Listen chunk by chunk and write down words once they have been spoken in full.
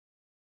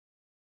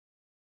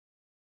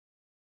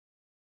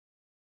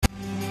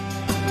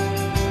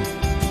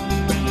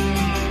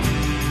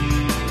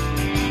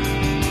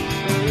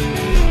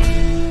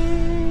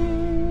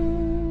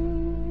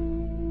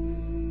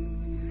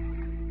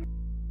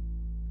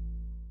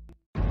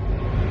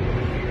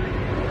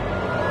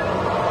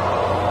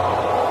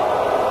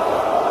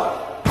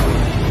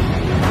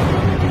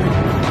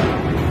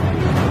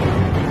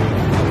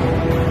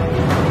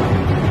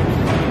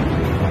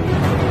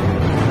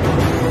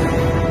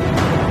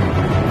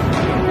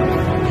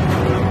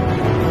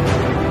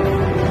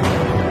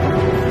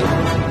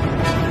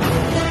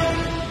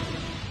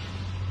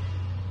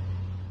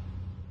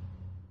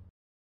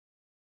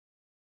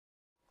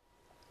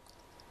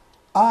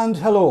And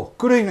hello,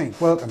 good evening,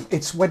 welcome.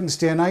 It's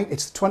Wednesday night,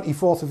 it's the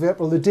 24th of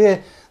April, the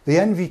day the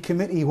Envy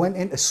Committee went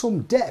into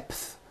some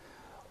depth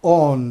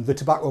on the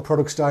Tobacco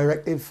Products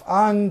Directive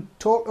and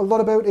talked a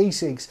lot about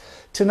e-cigs.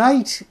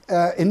 Tonight,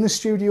 in the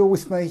studio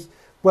with me,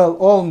 well,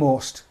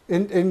 almost,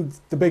 in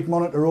the big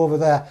monitor over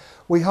there,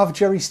 we have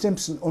Gerry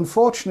Stimson.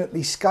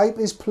 Unfortunately, Skype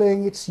is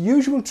playing its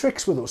usual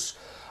tricks with us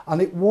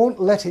and it won't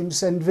let him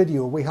send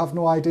video. We have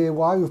no idea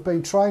why. We've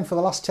been trying for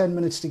the last 10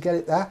 minutes to get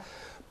it there,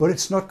 but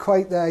it's not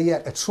quite there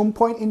yet. At some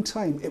point in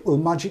time, it will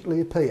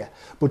magically appear.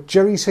 But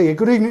Gerry's here.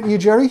 Good evening to you,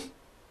 Gerry.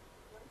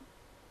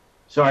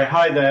 Sorry,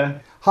 hi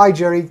there. Hi,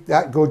 Gerry.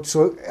 That good.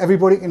 So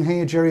everybody can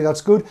hear Gerry.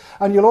 That's good.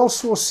 And you'll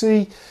also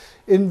see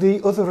in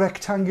the other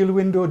rectangular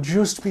window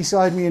just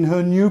beside me in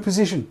her new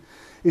position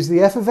is the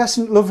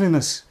effervescent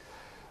loveliness,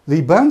 the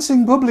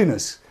bouncing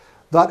bubbliness.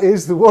 That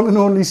is the one and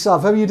only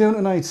Sav. How are you doing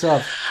tonight,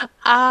 Sav?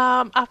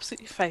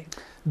 Absolutely fine.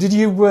 Did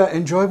you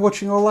enjoy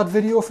watching all that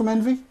video from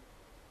Envy?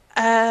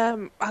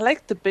 I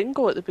liked the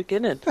bingo at the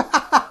beginning.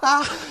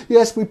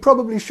 Yes, we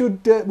probably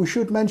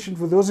should mention,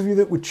 for those of you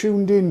that were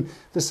tuned in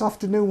this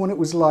afternoon when it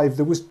was live,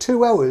 there was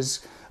 2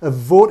 hours of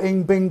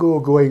voting bingo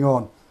going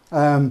on.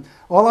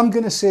 All I'm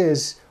going to say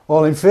is,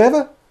 all in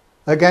favour?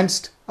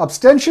 Against?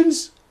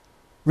 Abstentions?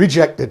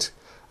 Rejected.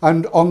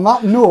 And on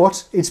that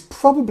note, it's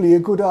probably a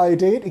good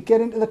idea to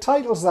get into the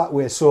titles that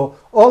way. So,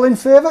 all in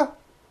favour?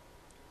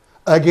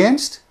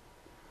 Against?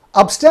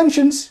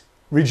 Abstentions?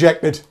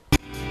 Rejected.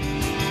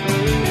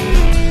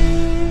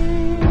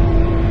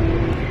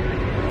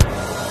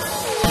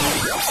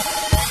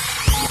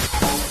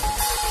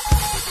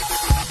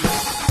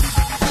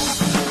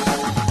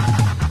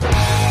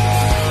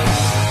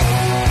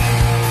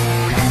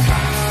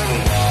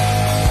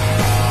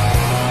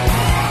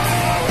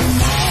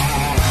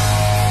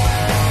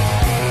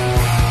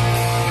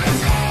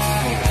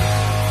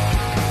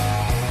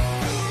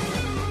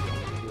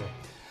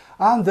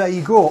 And there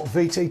you go,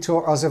 VT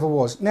talk as ever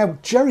was. Now,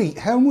 Gerry,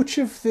 how much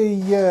of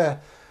the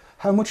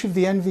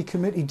Envy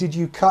Committee did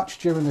you catch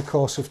during the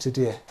course of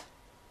today?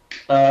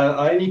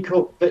 I only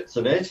caught bits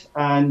of it,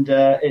 and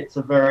it's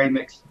a very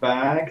mixed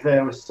bag.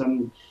 There were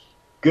some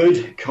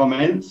good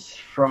comments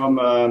from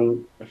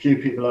a few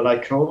people that I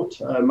caught,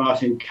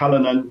 Martin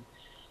Cullinan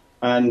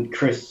and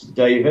Chris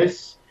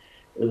Davis.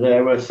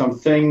 There were some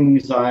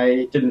things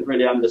I didn't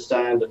really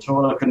understand at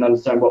all. I couldn't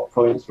understand what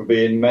points were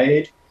being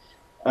made.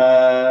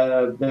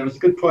 There was a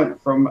good point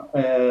from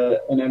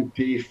an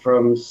MP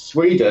from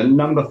Sweden,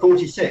 number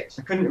 46.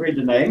 I couldn't read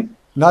the name.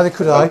 Neither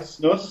could I.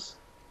 Snus.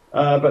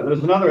 But there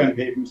was another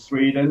MP from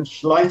Sweden,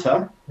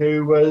 Schleiter,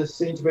 who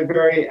seemed to be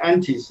very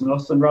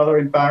anti-snus and rather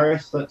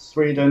embarrassed that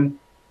Sweden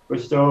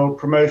was still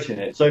promoting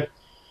it. So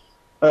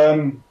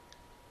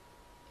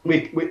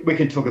we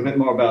can talk a bit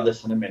more about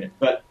this in a minute.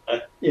 But,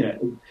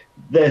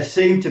 there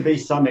seemed to be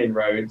some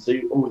inroads,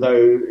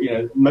 although,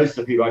 most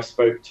of the people I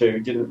spoke to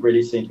didn't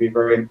really seem to be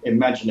very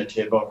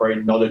imaginative or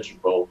very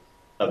knowledgeable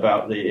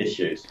about the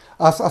issues.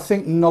 I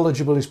think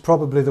knowledgeable is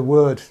probably the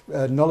word.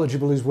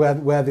 Knowledgeable is where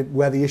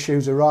the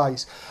issues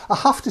arise. I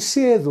have to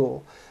say,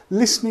 though,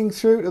 listening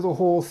through to the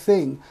whole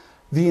thing,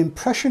 the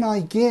impression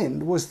I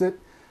gained was that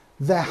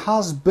there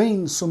has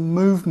been some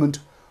movement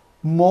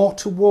more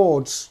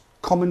towards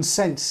common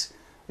sense,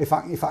 if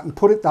I can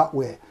put it that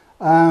way.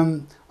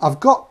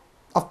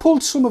 I've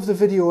pulled some of the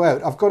video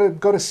out. I've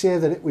got to say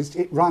that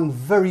it ran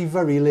very,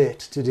 very late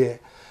today,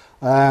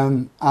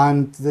 and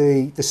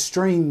the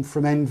stream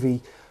from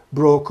Envy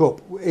broke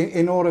up.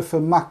 In order for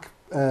Mac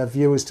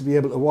viewers to be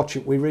able to watch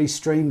it, we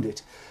restreamed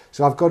it.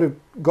 So I've got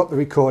the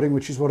recording,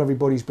 which is what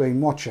everybody's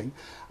been watching,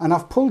 and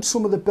I've pulled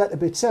some of the better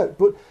bits out.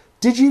 But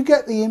did you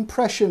get the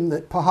impression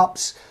that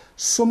perhaps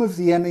some of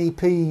the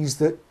MEPs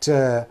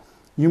that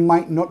you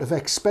might not have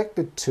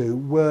expected to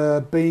were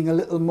being a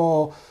little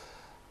more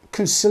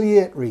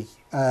conciliatory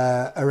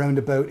around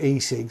about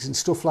e-cigs and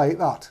stuff like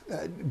that?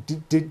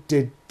 Did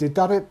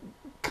that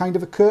kind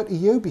of occur to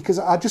you? Because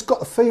I just got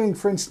the feeling,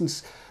 for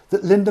instance,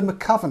 that Linda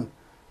McCavan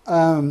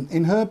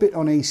in her bit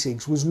on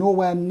e-cigs was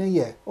nowhere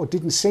near, or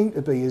didn't seem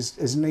to be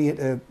as near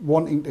to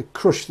wanting to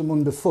crush them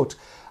underfoot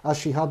as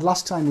she had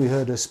last time we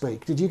heard her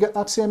speak. Did you get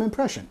that same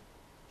impression?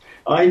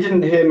 I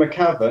didn't hear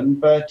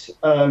McCavan, but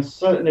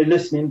certainly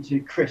listening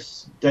to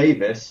Chris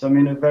Davis, I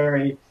mean, a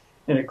very,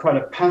 quite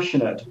a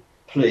passionate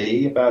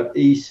plea about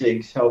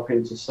e-cigs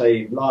helping to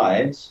save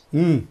lives.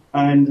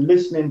 And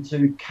listening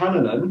to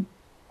Cullinan,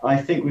 I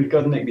think we've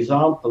got an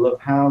example of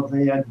how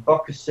the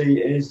advocacy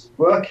is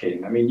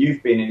working. I mean,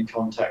 you've been in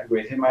contact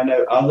with him. I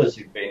know others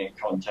who've been in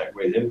contact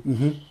with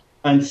him.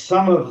 And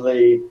some of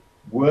the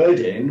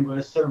wording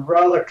was sort of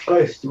rather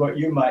close to what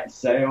you might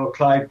say or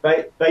Clive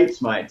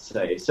Bates might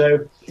say.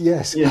 So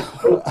yes,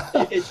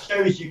 it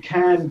shows you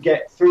can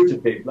get through to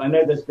people. I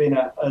know there's been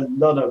a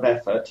lot of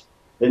effort.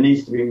 There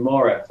needs to be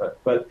more effort.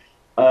 But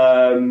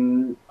I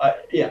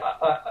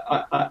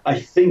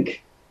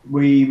think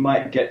we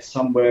might get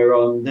somewhere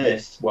on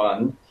this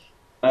one,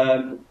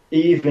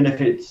 even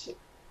if it's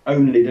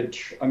only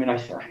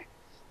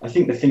I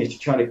think the thing is to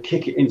try to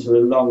kick it into the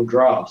long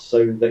grass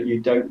so that you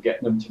don't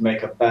get them to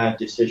make a bad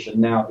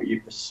decision now, but you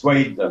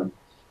persuade them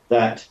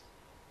that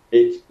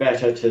it's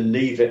better to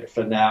leave it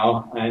for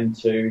now and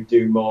to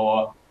do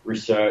more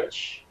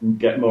research and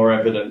get more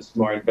evidence,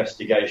 more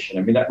investigation.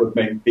 I mean, that would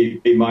maybe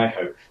be my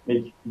hope. I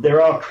mean,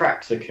 there are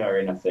cracks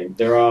occurring, I think.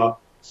 There are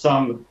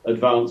some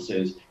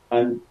advances,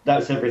 and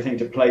that's everything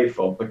to play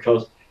for,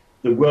 because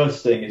the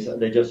worst thing is that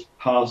they just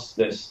pass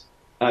this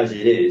as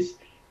it is.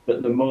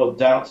 But the more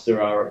doubts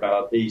there are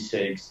about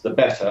e-cigs, the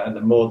better, and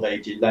the more they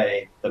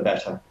delay, the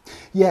better.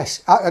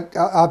 Yes,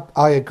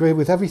 I agree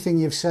with everything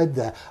you've said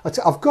there.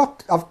 I've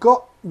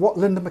got what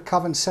Linda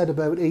McCavan said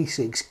about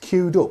e-cigs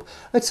queued up.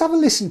 Let's have a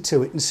listen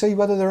to it and see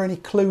whether there are any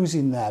clues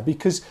in there,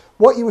 because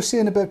what you were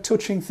saying about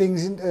touching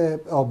things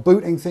or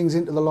booting things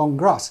into the long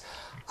grass,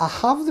 I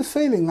have the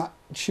feeling that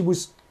she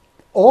was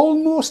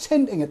almost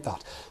hinting at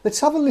that.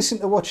 Let's have a listen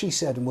to what she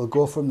said and we'll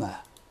go from there.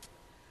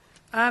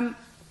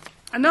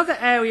 Another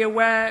area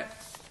where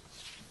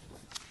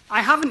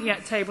I haven't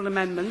yet tabled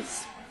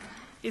amendments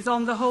is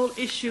on the whole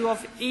issue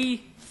of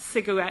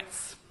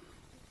e-cigarettes.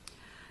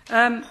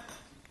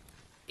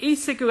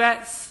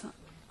 E-cigarettes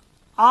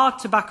are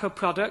tobacco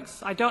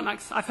products.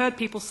 I've heard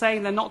people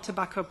saying they're not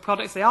tobacco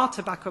products. They are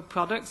tobacco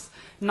products.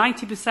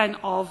 90%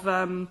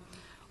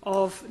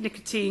 of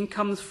nicotine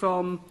comes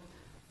from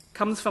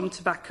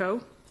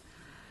tobacco.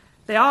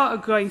 They are a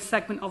growing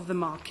segment of the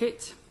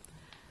market,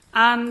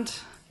 and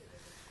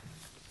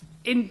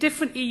in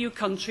different EU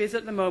countries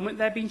at the moment,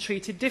 they're being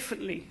treated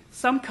differently.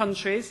 Some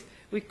countries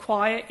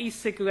require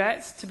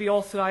e-cigarettes to be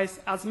authorised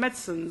as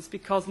medicines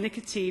because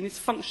nicotine is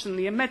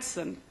functionally a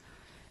medicine.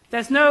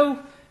 There's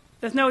no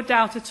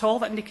doubt at all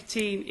that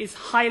nicotine is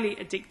highly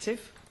addictive.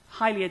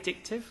 Highly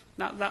addictive.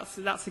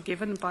 That's a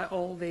given by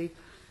all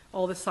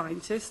the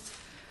scientists.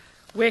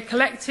 We're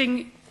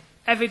collecting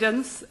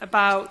evidence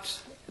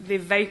about the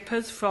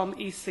vapours from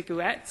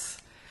e-cigarettes.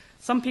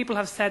 Some people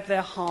have said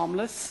they're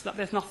harmless, that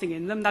there's nothing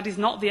in them. That is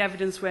not the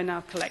evidence we're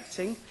now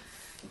collecting.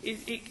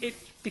 It's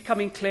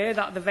becoming clear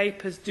that the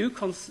vapours do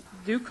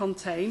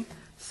contain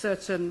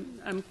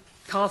certain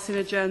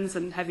carcinogens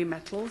and heavy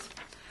metals.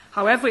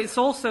 However, it's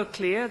also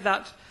clear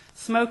that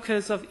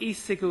smokers of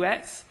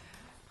e-cigarettes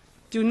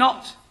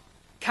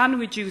can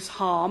reduce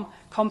harm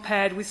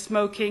compared with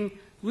smoking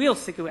real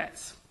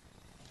cigarettes.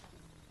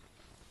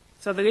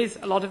 So there is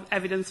a lot of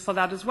evidence for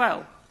that as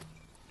well.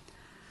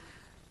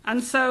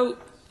 And so,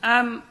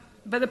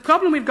 but the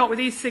problem we've got with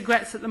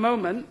e-cigarettes at the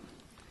moment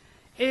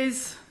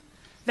is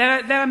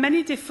there are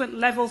many different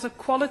levels of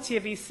quality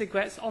of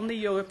e-cigarettes on the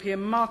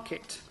European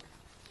market.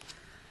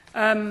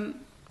 And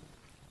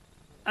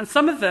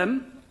some of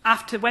them,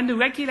 when the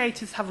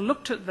regulators have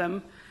looked at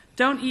them,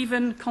 don't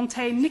even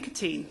contain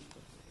nicotine.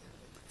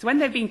 So when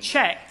they've been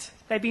checked,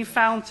 they've been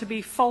found to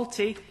be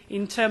faulty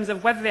in terms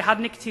of whether they had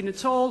nicotine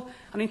at all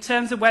and in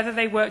terms of whether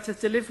they worked as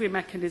delivery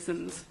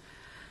mechanisms.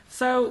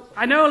 So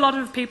I know a lot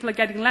of people are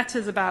getting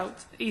letters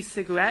about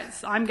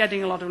e-cigarettes. I'm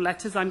getting a lot of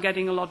letters. I'm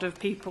getting a lot of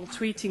people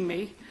tweeting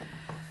me.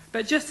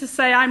 But just to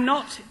say, I'm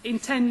not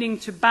intending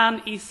to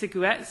ban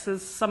e-cigarettes,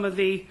 as some of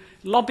the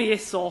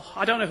lobbyists, or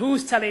I don't know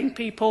who's telling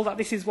people that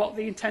this is what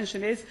the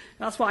intention is.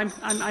 That's what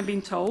I'm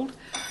being told.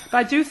 But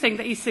I do think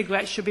that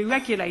e-cigarettes should be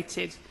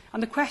regulated.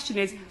 And the question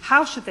is,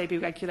 how should they be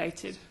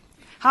regulated?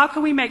 How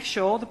can we make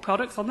sure the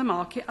products on the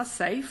market are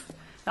safe,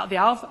 that they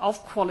are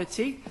of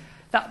quality,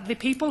 that the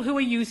people who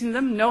are using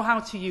them know how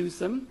to use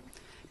them?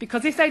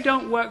 Because if they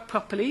don't work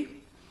properly,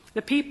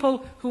 the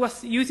people who are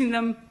using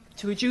them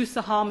to reduce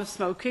the harm of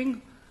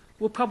smoking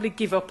will probably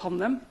give up on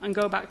them and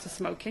go back to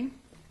smoking.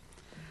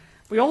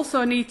 We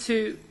also need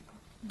to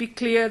be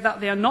clear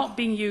that they are not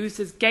being used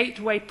as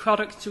gateway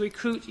products to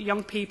recruit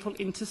young people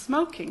into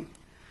smoking.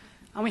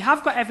 And we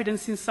have got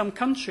evidence in some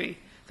country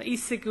that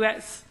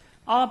e-cigarettes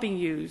are being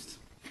used.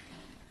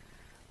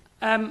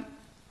 On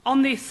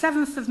the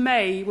 7th of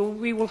May,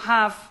 we will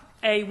have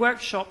a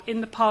workshop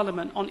in the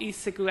Parliament on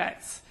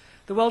e-cigarettes.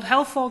 The World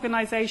Health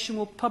Organization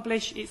will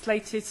publish its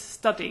latest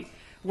study,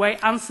 where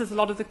it answers a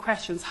lot of the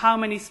questions. How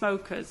many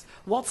smokers?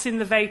 What's in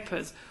the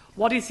vapours?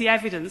 What is the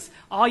evidence?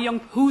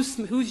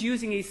 Who's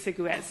using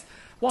e-cigarettes?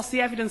 What's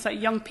the evidence that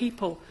young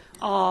people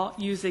are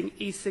using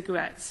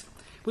e-cigarettes?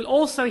 We'll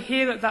also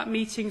hear at that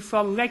meeting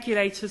from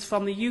regulators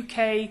from the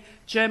UK,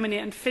 Germany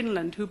and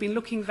Finland, who've been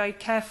looking very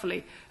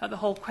carefully at the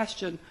whole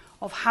question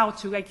of how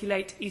to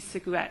regulate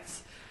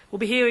e-cigarettes. We'll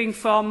be hearing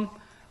from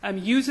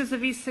users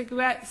of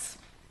e-cigarettes,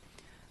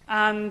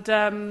 and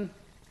I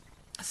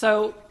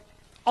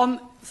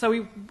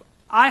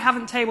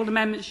haven't tabled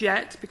amendments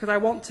yet because I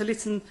want to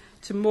listen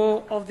to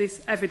more of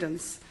this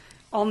evidence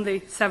on the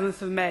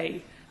 7th of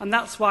May, and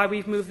that's why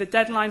we've moved the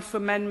deadline for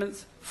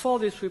amendments for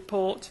this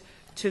report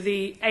to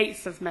the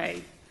 8th of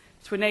May,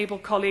 to enable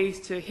colleagues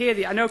to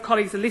hear I know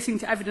colleagues are listening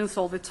to evidence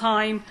all the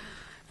time.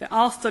 There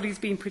are studies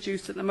being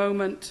produced at the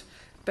moment,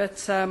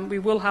 but we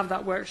will have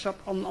that workshop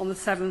on the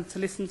 7th to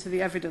listen to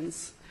the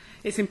evidence.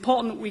 It's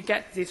important we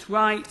get this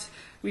right.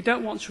 We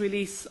don't want to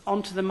release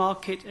onto the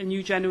market a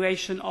new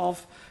generation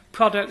of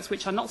products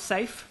which are not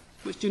safe,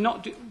 which do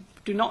not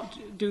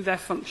do their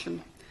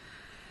function.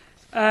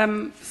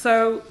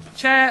 So,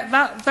 Chair,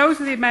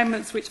 those are the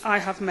amendments which I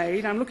have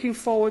made. I'm looking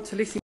forward to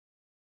listening.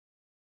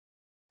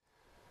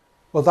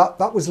 Well,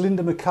 that was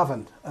Linda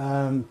McCavan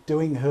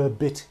doing her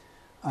bit,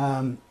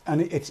 and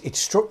it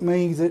struck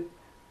me that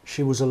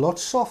she was a lot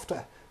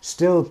softer.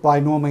 Still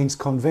by no means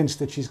convinced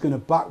that she's going to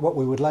back what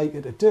we would like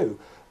her to do,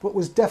 but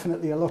was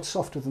definitely a lot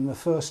softer than the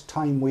first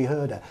time we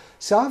heard her.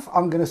 Sav,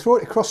 I'm going to throw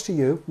it across to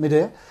you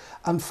mid-air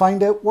and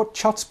find out what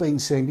chat's been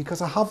saying,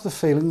 because I have the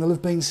feeling they'll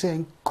have been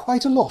saying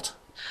quite a lot.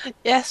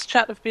 Yes,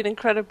 chat have been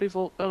incredibly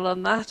vocal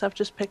on that. I've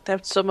just picked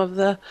out some of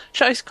the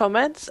choice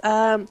comments.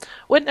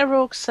 Winter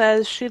Rogue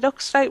says, she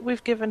looks like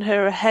we've given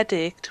her a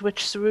headache, to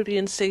which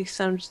Cerulean C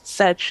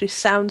said she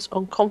sounds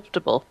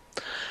uncomfortable.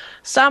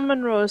 Sam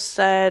Monroe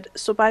said,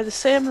 so by the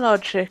same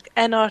logic,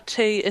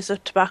 NRT is a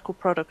tobacco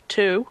product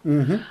too.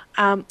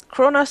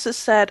 Kronos has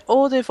said,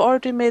 oh, they've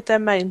already made their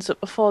minds up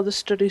before the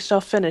studies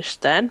are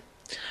finished then.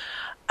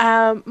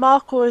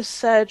 Marco has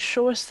said,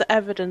 show us the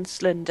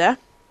evidence, Linda.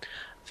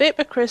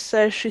 Vapor Chris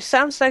says she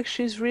sounds like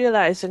she's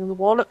realising the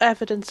wall of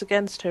evidence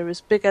against her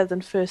is bigger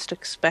than first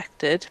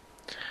expected.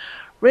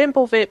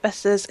 Rainbow Vapor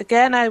says,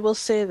 again I will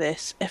say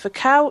this, if a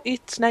cow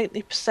eats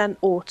 90%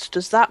 oats,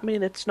 does that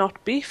mean it's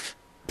not beef?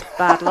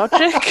 Bad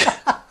logic.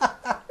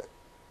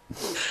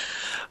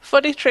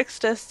 Funny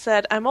Trickster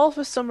said, I'm all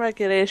for some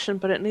regulation,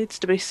 but it needs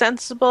to be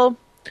sensible.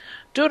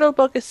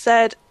 Doodlebug has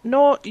said,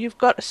 no, you've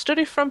got a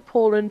study from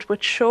Poland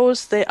which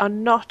shows they are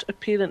not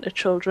appealing to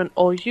children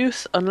or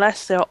youth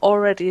unless they are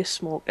already a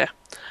smoker.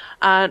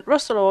 And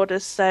Russell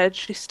Orders said,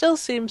 she still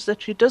seems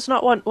that she does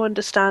not want to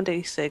understand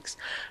e-cigs.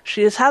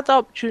 She has had the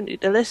opportunity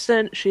to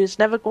listen. She is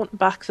never going to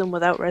back them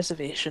without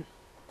reservation.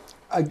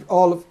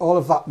 All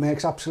of that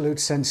makes absolute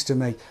sense to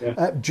me.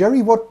 Yeah.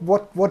 Gerry,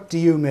 what do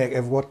you make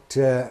of what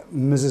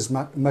Mrs.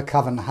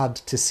 McCavan had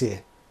to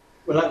say?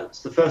 Well,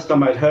 that's the first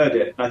time I'd heard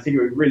it. I think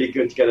it was really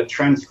good to get a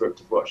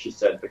transcript of what she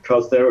said,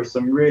 because there were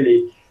some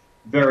really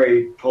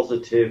very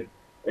positive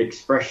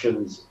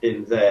expressions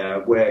in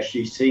there where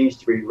she seems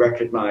to be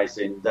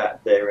recognising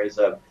that there is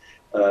that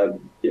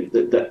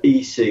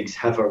e-cigs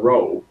have a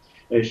role.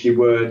 And she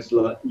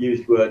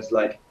used words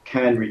like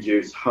can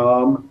reduce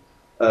harm,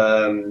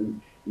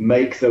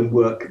 make them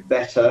work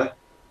better.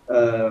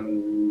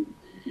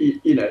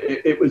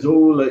 It was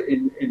all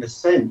in a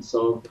sense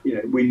of,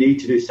 we need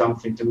to do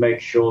something to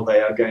make sure they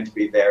are going to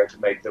be there to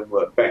make them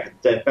work better.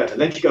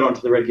 Then she got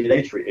onto the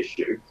regulatory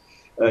issue.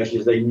 She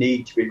says they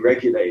need to be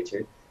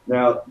regulated.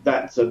 Now,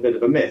 that's a bit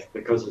of a myth,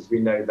 because as we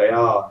know, they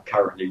are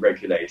currently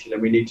regulated,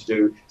 and we need to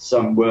do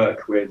some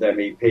work with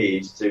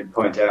MEPs to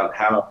point out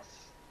how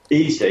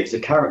e-cigs are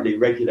currently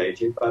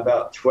regulated by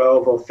about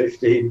 12 or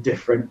 15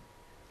 different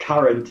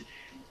current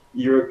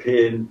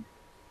European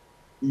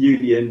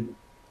Union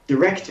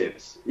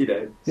directives,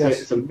 Yes. So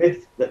it's a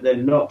myth that they're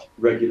not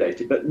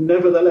regulated, but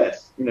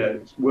nevertheless,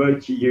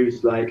 words you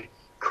use like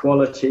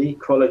quality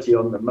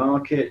on the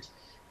market,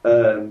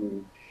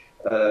 those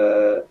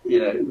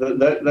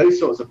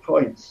sorts of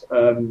points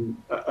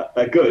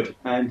are good,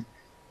 and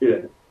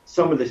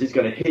some of this is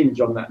going to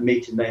hinge on that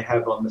meeting they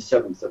have on the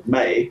 7th of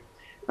May,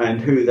 and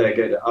who they're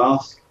going to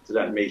ask to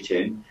that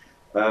meeting,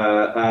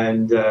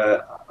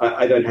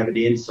 I don't have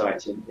any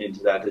insights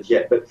into that as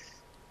yet, but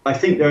I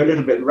think they're a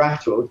little bit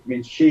rattled. I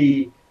mean,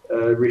 she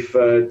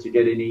referred to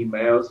getting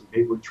emails and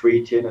people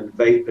tweeting and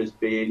vapors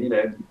being,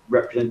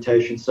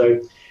 representation. So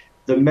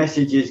the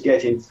message is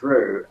getting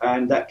through,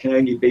 and that can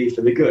only be for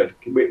the good.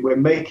 We're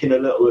making a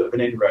little bit of an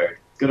inroad.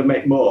 Got to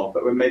make more,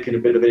 but we're making a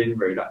bit of an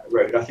inroad. I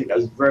think that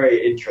was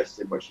very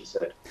interesting what she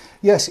said.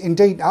 Yes,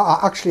 indeed.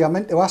 Actually, I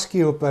meant to ask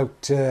you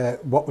about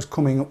what was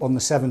coming up on the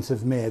 7th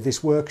of May,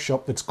 this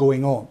workshop that's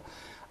going on.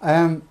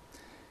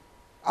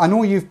 I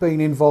know you've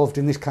been involved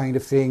in this kind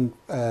of thing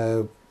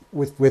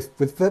with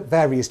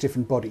various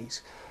different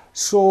bodies.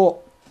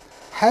 So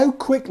how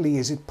quickly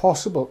is it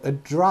possible to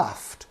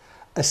draft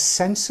a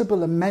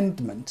sensible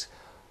amendment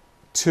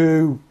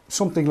to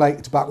something like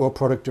the Tobacco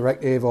Product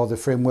Directive or the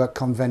Framework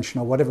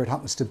Convention or whatever it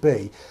happens to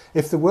be,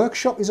 if the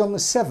workshop is on the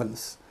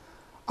 7th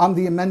and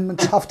the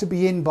amendments have to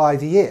be in by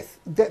the 8th?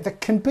 There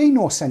can be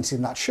no sense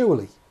in that,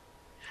 surely.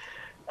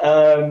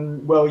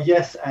 Well,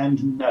 yes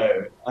and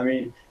no. I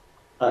mean,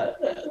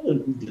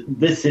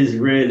 this is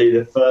really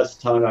the first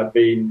time I've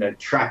been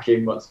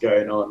tracking what's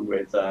going on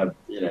with,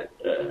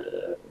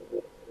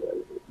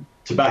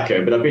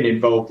 tobacco, but I've been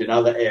involved in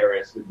other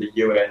areas with the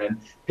UN, and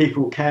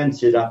people can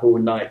sit up all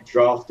night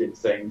drafting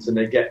things, and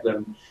they get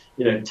them,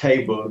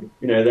 tabled.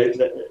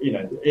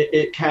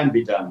 It can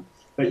be done,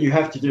 but you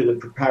have to do the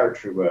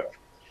preparatory work,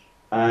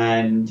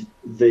 and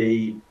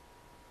the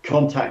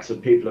contacts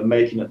that people are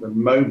making at the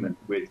moment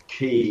with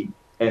key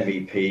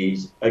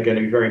MEPs are going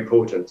to be very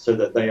important, so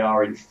that they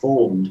are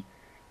informed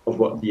of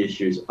what the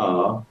issues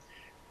are,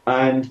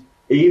 and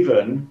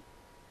even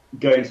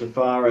going so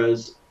far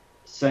as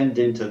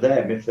sending to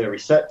them, if they're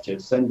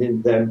receptive,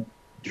 sending them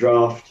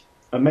draft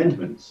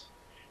amendments,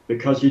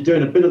 because you're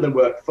doing a bit of the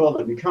work for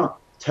them. You can't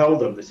tell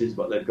them this is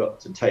what they've got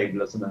to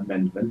table as an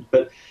amendment,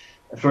 but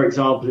for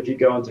example, if you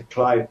go onto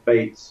Clive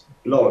Bates'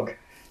 blog,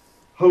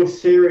 whole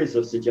series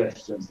of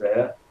suggestions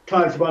there.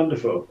 Clive's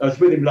wonderful. I was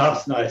with him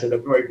last night at a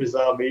very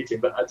bizarre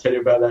meeting, but I'll tell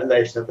you about that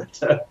later. But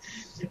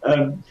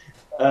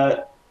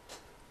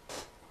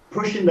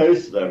pushing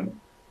those to them,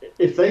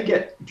 if they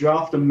get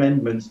draft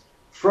amendments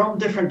from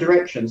different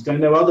directions, I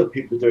know other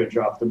people are doing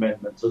draft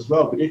amendments as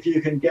well, but if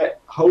you can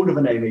get hold of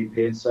an MEP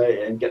and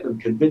say, and get them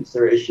convinced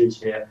there are issues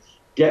here,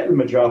 get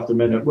them a draft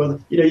amendment, well,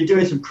 you're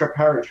doing some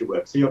preparatory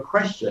work. So your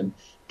question,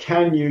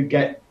 can you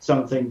get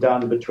something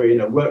done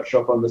between a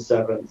workshop on the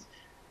 7th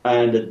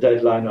and a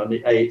deadline on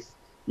the 8th?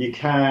 You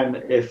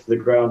can, if the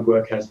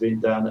groundwork has been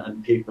done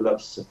and people are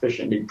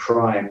sufficiently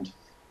primed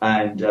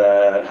and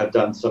have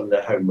done some of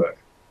their homework.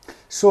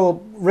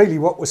 So really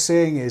what we're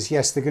saying is,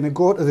 yes, they're going to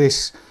go to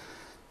this,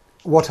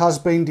 what has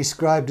been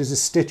described as a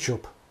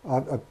stitch-up.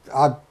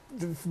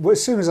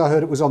 As soon as I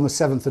heard it was on the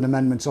 7th and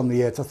amendments on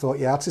the 8th, I thought,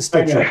 yeah, it's a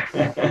stitch-up.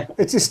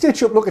 It's a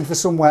stitch-up looking for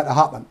somewhere to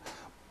happen.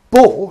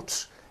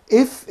 But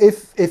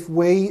if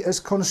we as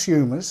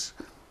consumers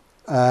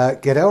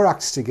get our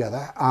acts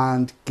together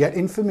and get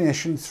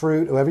information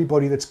through to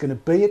everybody that's going to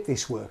be at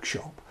this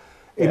workshop,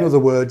 in other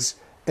words,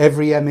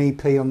 every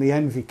MEP on the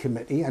Envy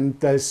Committee, and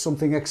there's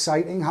something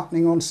exciting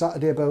happening on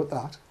Saturday about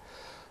that.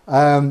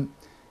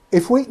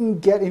 If we can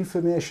get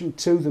information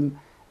to them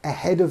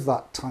ahead of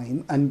that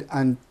time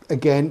and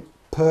again,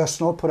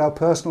 put our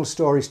personal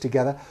stories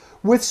together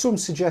with some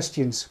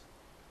suggestions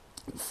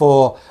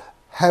for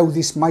how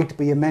this might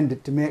be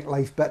amended to make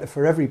life better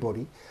for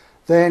everybody,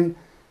 then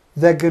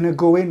they're going to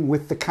go in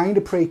with the kind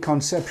of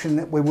preconception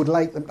that we would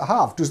like them to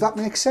have. Does that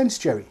make sense,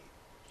 Gerry?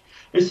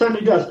 It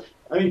certainly does.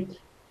 I mean,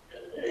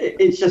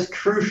 it's just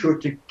crucial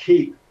to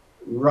keep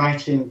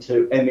writing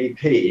to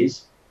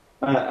MEPs,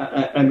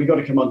 and we've got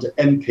to come on to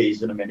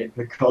MPs in a minute,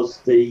 because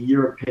the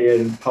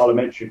European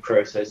parliamentary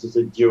process is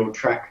a dual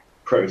track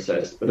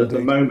process, but at the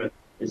moment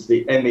it's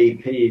the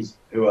MEPs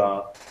who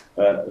are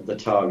the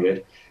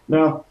target.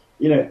 Now,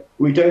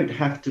 we don't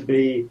have to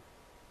be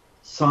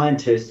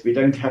scientists, we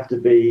don't have to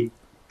be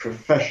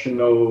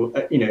professional,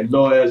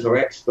 lawyers or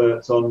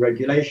experts on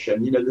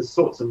regulation. The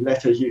sorts of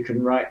letters you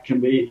can write can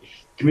be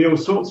all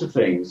sorts of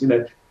things.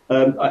 It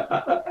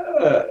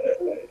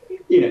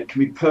can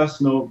be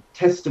personal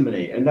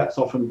testimony, and that's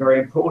often very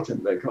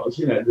important because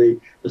the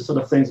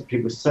sort of things that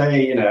people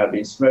say. I've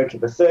been smoking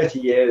for 30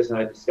 years and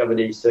I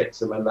discovered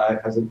e-cigs and my life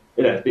hasn't.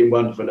 It's been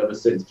wonderful ever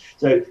since.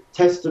 So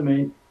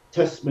testimony,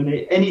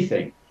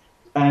 anything,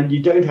 and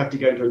you don't have to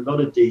go into a lot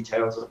of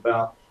details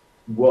about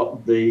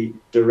what the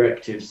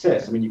directive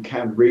says. I mean, you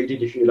can read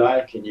it if you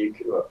like, and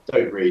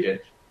don't read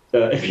it. You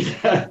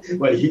can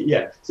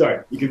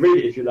read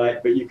it if you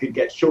like, but you could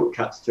get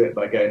shortcuts to it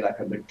by going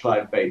on the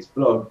Clive Bates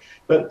blog.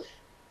 But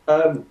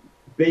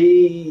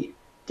be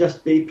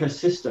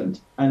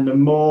persistent, and the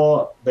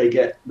more they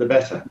get, the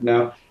better.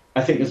 Now,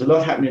 I think there's a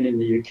lot happening in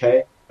the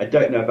UK. I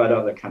don't know about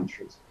other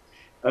countries.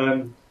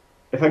 If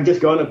I can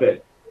just go on a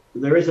bit,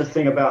 there is a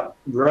thing about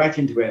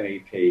writing to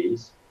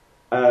MEPs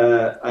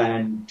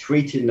and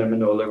tweeting them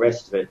and all the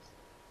rest of it.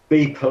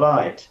 Be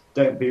polite,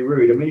 don't be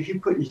rude. I mean, if you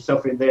put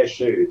yourself in their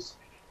shoes,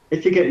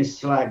 if you're getting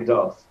slagged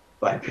off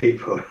by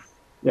people,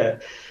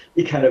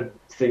 you kind of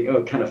think,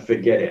 kind of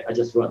forget it. I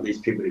just want these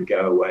people to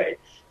go away.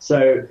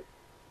 So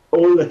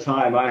all the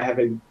time I have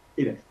in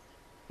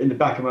the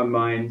back of my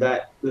mind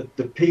that the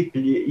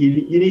people,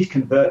 you need to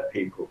convert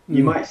people.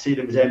 You might see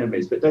them as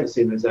enemies, but don't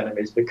see them as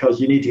enemies, because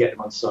you need to get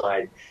them on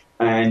side.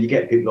 And you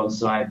get people on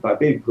side by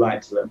being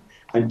polite to them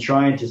and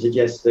trying to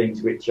suggest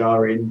things which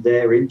are in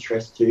their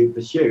interest to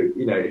pursue.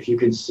 If you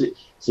can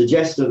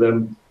suggest to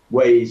them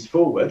ways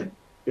forward,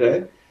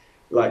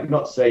 like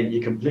not saying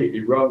you're completely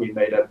wrong, you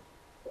made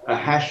a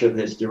hash of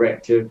this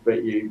directive,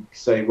 but you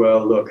say,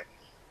 well, look,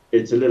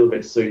 it's a little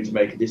bit soon to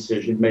make a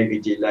decision, maybe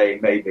delay,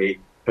 maybe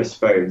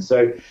postpone.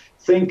 So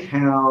think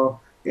how,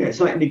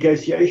 it's like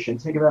negotiation.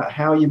 Think about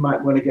how you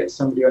might want to get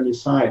somebody on your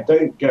side.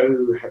 Don't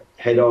go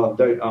head on,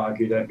 don't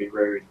argue, don't be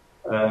rude.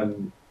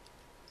 And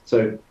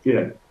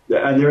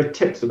there are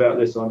tips about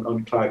this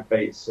on Clive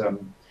Bates'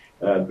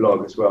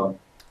 blog as well.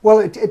 Well,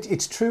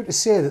 it's true to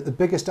say that the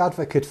biggest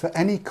advocate for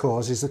any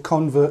cause is the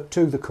convert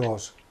to the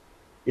cause.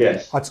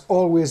 Yes. That's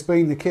always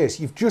been the case.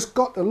 You've just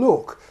got to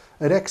look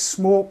at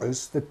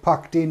ex-smokers that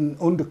packed in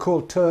under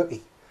cold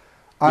turkey.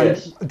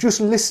 And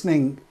just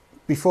listening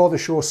before the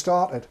show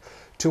started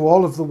to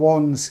all of the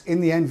ones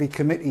in the Envy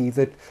Committee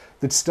that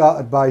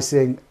started by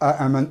saying,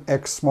 I am an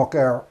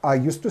ex-smoker. I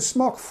used to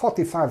smoke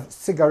 45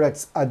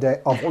 cigarettes a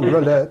day of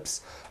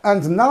relapse,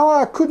 and now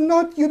I could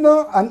not,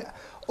 and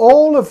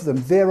all of them,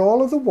 they're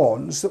all of the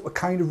ones that were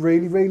kind of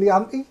really, really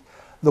anti,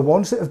 the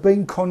ones that have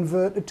been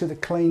converted to the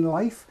clean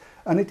life.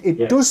 And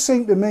it does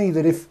seem to me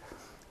that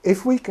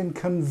if we can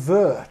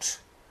convert,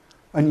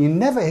 and you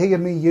never hear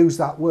me use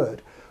that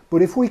word,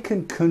 but if we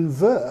can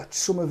convert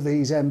some of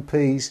these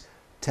MPs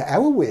to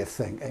our way of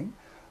thinking,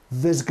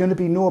 there's going to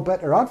be no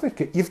better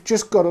advocate. You've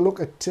just got to look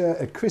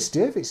at Chris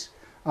Davies.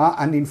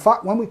 And in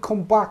fact, when we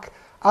come back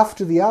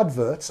after the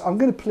adverts, I'm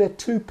going to play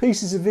 2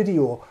 pieces of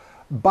video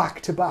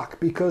back to back,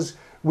 because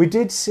we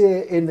did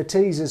say in the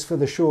teasers for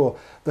the show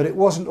that it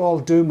wasn't all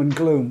doom and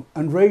gloom,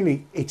 and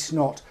really it's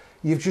not.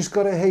 You've just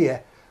got to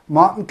hear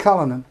Martin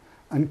Callanan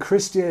and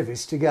Chris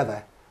Davies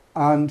together,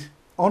 and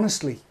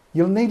honestly,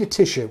 you'll need a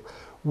tissue.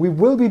 We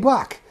will be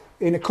back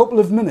in a couple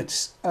of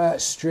minutes,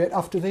 straight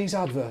after these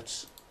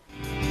adverts.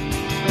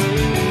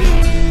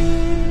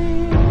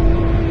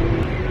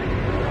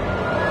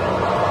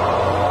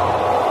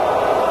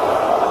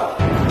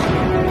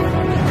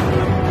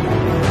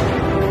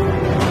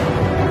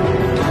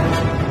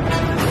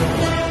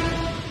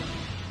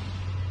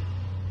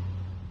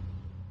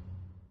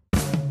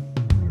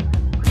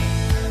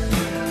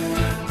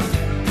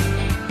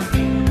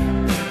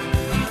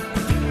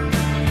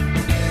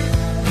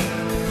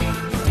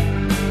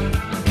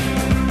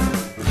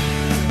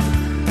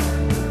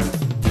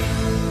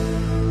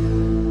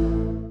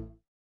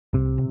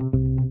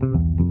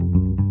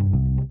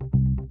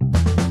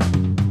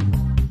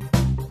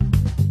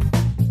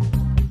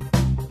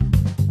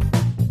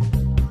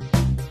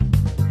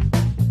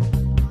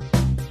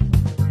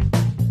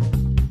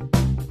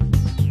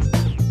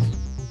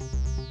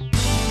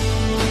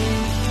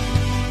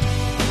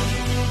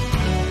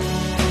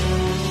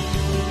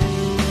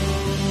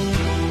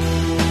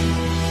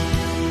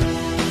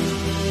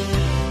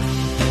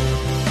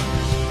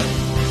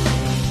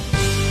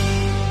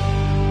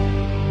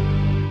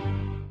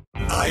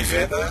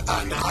 iVapour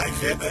and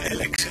iVapour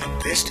Elixir,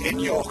 based in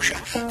Yorkshire,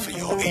 for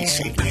your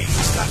e-cig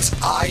needs. That's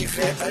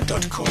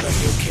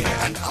iVapour.co.uk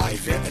and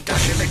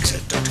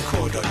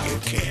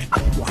iVapour-elixir.co.uk.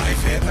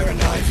 iVapour and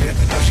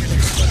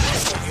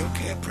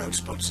iVapour-elixir.co.uk, proud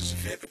sponsors of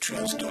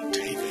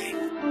vaportrails.tv.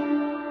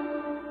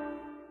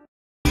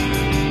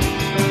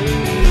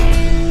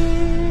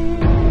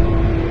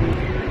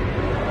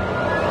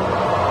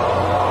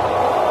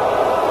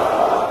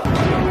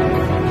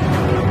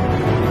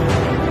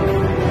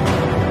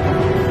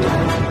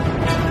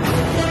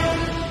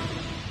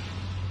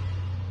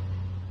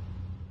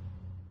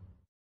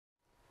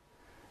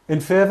 In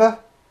favour?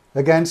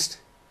 Against?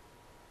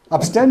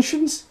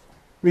 Abstentions?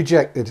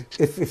 Rejected.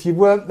 If you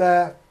weren't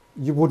there,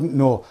 you wouldn't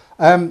know.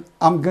 I'm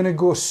going to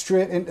go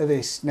straight into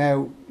this.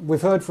 Now,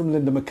 we've heard from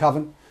Linda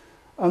McCavan,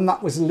 and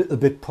that was a little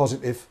bit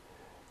positive.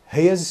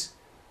 Here's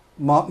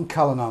Martin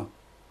Callanan.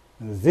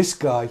 This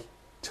guy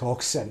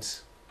talks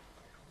sense.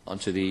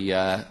 Onto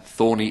the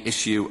thorny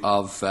issue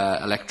of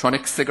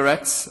electronic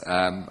cigarettes.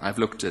 I've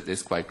looked at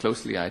this quite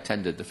closely. I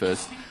attended the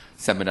first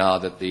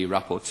seminar that the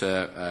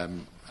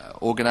rapporteur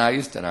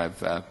organised, and I've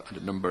had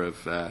a number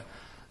of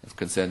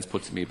concerns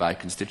put to me by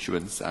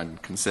constituents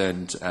and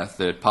concerned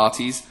third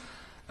parties.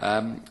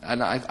 And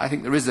I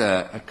think there is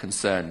a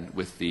concern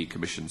with the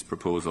Commission's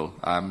proposal.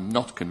 I'm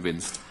not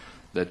convinced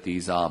that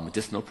these are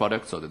medicinal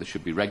products or that they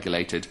should be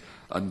regulated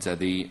under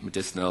the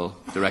Medicinal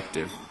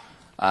Directive.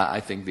 I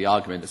think the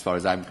argument, as far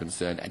as I'm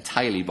concerned,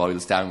 entirely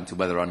boils down to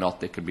whether or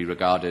not they can be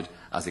regarded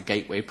as a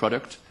gateway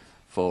product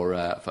for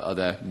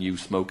other new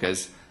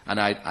smokers. And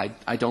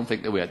I don't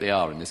think they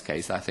are in this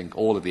case. I think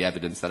all of the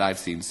evidence that I've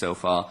seen so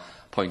far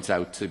points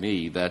out to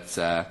me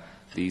that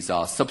these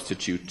are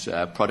substitute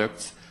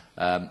products.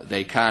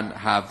 They can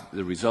have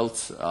the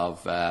results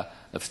of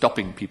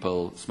stopping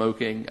people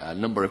smoking. A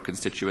number of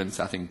constituents,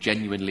 I think,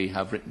 genuinely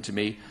have written to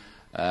me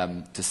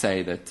to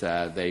say that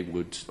they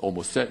would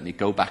almost certainly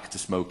go back to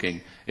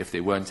smoking if they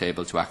weren't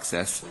able to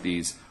access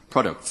these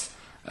products.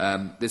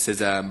 This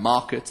is a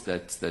market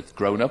that's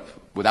grown up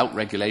without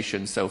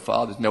regulation so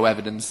far. There's no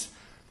evidence.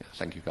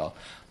 Thank you, Carl.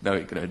 No,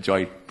 you're going to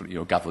enjoy putting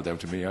your gavel down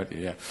to me, aren't you?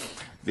 Yeah.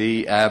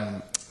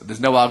 There's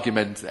no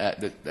argument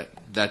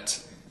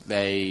that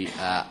they,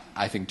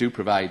 I think, do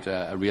provide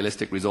a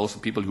realistic resource for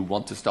people who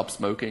want to stop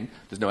smoking.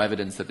 There's no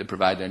evidence that they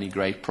provide any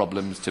great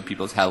problems to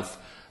people's health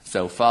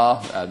so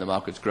far. The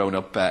market's grown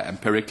up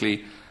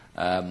empirically.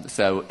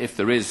 So if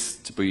there is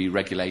to be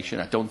regulation,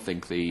 I don't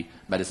think the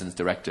Medicines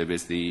Directive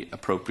is the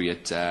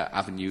appropriate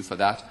avenue for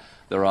that.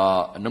 There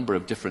are a number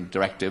of different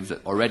directives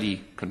that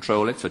already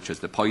control it, such as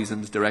the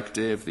Poisons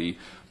Directive, the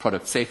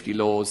product safety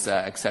laws,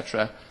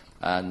 etc.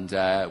 And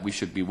we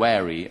should be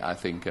wary, I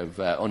think,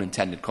 of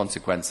unintended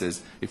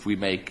consequences if we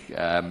make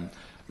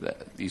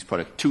these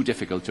products too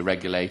difficult to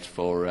regulate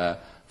for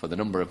the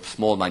number of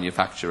small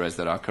manufacturers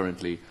that are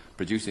currently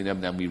producing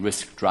them. Then we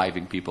risk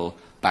driving people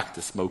back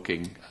to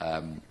smoking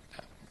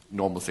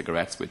normal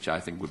cigarettes, which I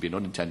think would be an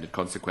unintended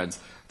consequence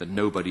that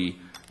nobody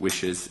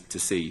wishes to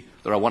see.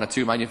 There are one or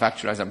two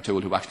manufacturers, I'm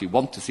told, who actually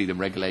want to see them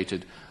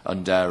regulated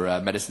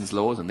under medicines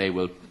laws, and they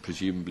will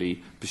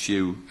presumably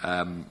pursue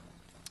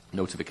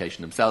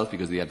notification themselves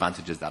because of the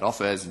advantages that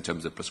offers in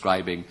terms of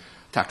prescribing,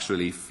 tax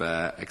relief,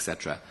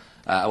 etc.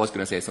 I was going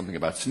to say something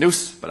about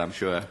snus, but I'm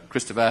sure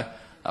Christopher,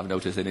 I've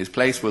noticed in his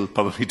place, will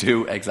probably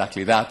do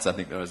exactly that. I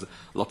think there is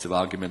lots of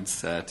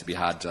arguments to be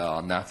had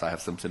on that. I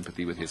have some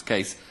sympathy with his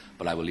case,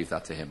 but I will leave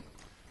that to him.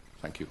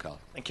 Thank you, Carl.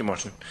 Thank you,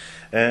 Martin.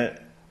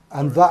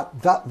 And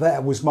that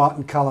there was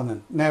Martin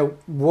Callanan. Now,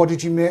 what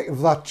did you make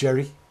of that,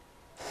 Gerry?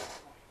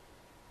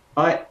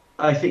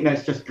 I think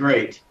that's just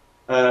great.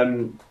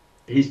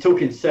 He's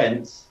talking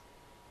sense,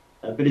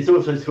 but he's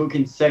also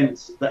talking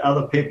sense that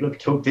other people have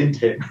talked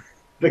into him.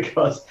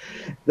 Because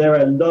there are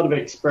a lot of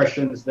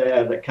expressions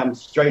there that come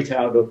straight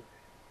out of,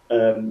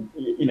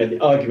 the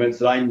arguments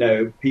that I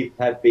know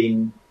people have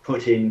been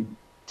putting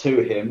to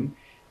him.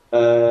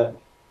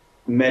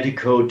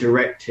 medical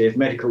directive,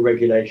 medical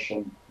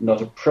regulation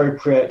not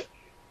appropriate,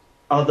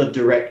 other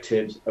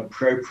directives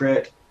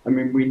appropriate. I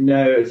mean, we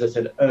know, as I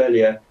said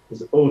earlier,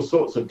 there's all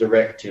sorts of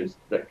directives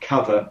that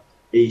cover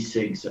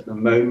e-cigs at the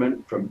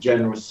moment, from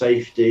general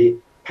safety,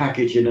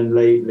 packaging and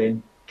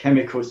labelling,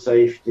 chemical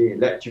safety,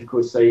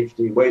 electrical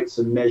safety, weights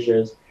and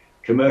measures,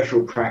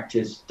 commercial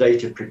practice,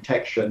 data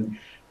protection.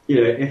 You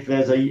know, if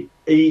there's a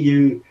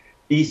EU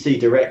EC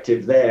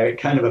directive there, it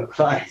kind of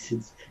applies.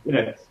 It's, you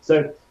know,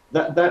 so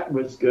that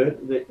was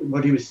good.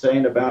 What he was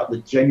saying about the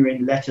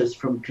genuine letters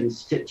from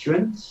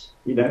constituents,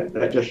 you know,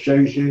 that just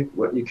shows you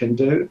what you can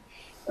do.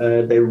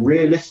 They're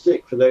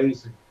realistic for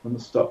those who want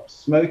to stop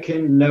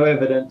smoking. No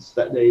evidence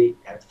that they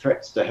have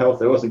threats to health.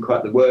 There wasn't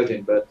quite the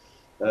wording, but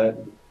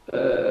you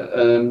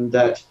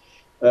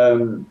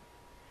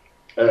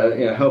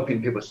know,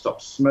 helping people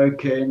stop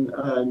smoking,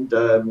 and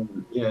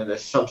you know,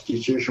 there's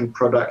substitution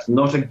products,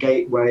 not a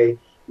gateway.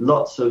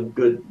 Lots of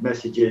good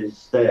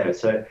messages there.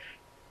 So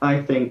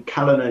I think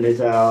Callanan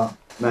is our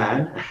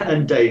man,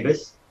 and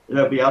Davis.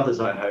 There'll be others,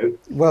 I hope.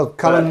 Well,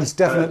 Callanan's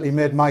definitely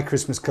made my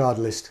Christmas card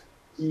list.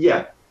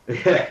 Yeah.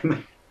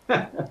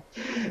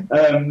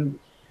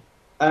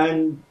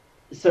 And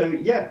so,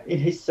 yeah,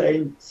 he's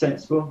saying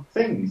sensible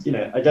things. You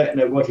know, I don't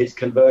know what his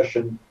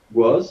conversion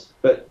was,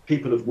 but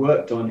people have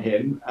worked on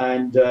him,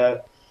 and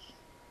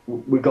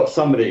we've got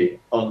somebody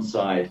on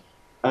side.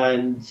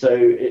 And so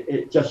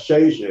it just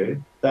shows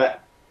you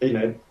that, you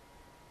know,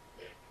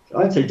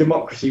 I'd say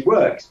democracy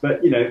works,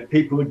 but, you know,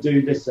 people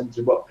do listen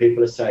to what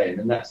people are saying,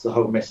 and that's the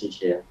whole message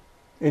here.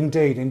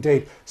 Indeed,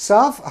 indeed.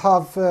 Sav,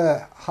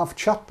 have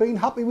chat been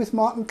happy with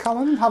Martin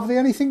Callanan? Have they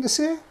anything to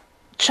say?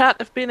 Chat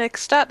have been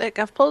ecstatic.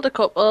 I've pulled a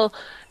couple.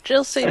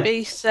 Jill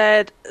CB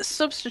said,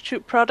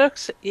 substitute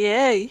products,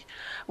 yay.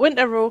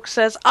 Winter Rogue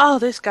says, oh,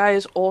 this guy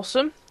is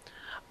awesome.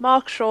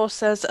 Mark Shaw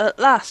says, at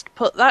last,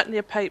 put that in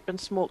your pipe and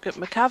smoke it,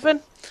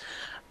 McCavin.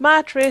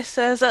 Matt Ray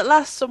says, at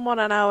last, someone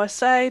on our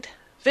side.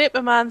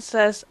 Vaporman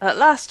says, at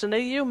last, an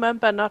EU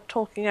member not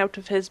talking out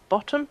of his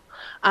bottom.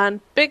 And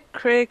Big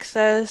Craig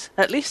says,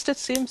 at least it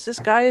seems this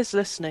guy is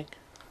listening.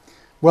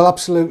 Well,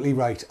 absolutely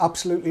right.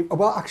 Absolutely.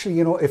 Well, actually,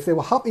 you know, if they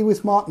were happy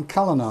with Martin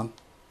Callanan,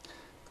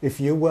 if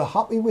you were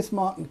happy with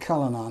Martin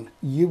Callanan,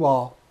 you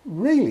are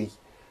really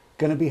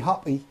going to be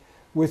happy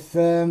with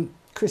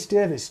Chris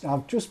Davis. Now,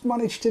 I've just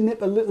managed to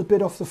nip a little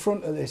bit off the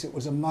front of this. It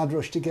was a mad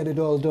rush to get it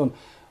all done.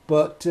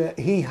 But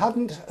he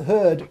hadn't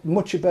heard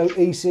much about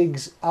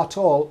e-cigs at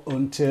all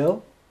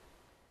until...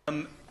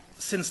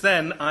 Since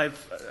then, and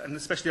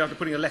especially after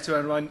putting a letter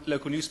around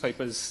local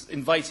newspapers,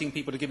 inviting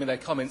people to give me their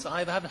comments,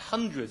 I've had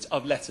hundreds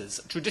of letters,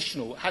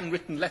 traditional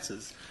handwritten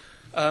letters,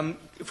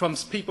 from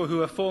people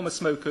who are former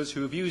smokers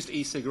who have used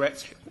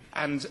e-cigarettes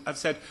and have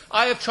said,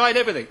 I have tried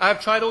everything. I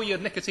have tried all your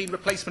nicotine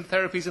replacement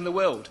therapies in the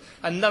world,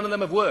 and none of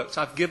them have worked.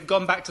 I've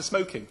gone back to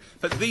smoking.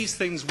 But these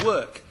things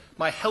work.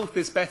 My health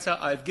is better.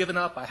 I've given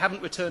up. I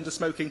haven't returned to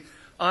smoking.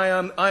 I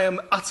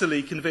am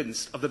utterly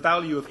convinced of the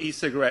value of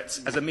e-cigarettes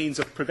as a means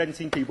of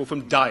preventing people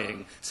from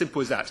dying.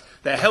 Simple as that.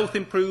 Their health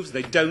improves,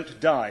 they don't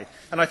die.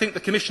 And I think the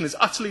Commission is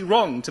utterly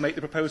wrong to make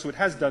the proposal it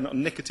has done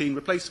on nicotine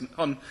replacement,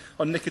 on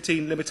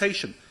nicotine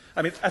limitation.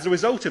 I mean, as a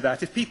result of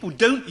that, if people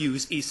don't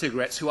use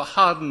e-cigarettes who are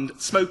hardened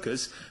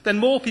smokers, then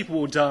more people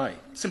will die.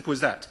 Simple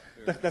as that.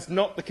 That's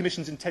not the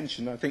Commission's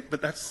intention, I think,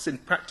 but that's in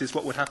practice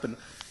what would happen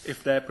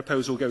if their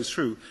proposal goes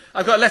through.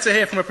 I've got a letter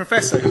here from a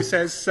professor who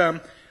says...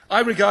 I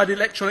regard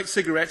electronic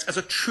cigarettes as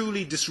a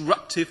truly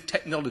disruptive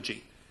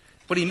technology.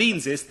 What he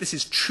means is this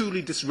is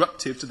truly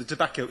disruptive to the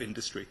tobacco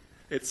industry.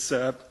 It's,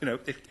 you know,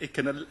 it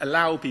can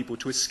allow people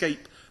to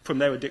escape from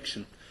their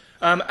addiction.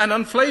 And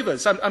on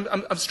flavours,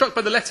 I'm struck by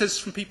the letters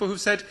from people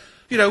who've said,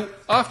 you know,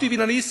 after you've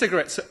been on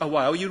e-cigarettes a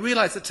while, you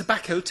realise that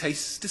tobacco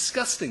tastes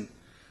disgusting.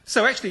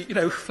 So actually, you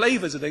know,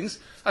 flavours and things,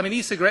 I mean,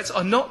 e-cigarettes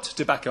are not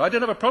tobacco. I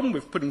don't have a problem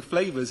with putting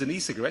flavours in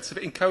e-cigarettes if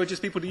it encourages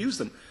people to use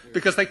them,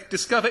 because they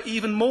discover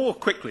even more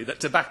quickly that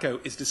tobacco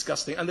is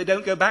disgusting and they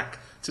don't go back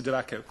to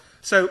tobacco.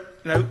 So,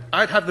 you know,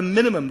 I'd have the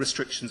minimum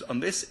restrictions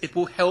on this. It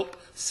will help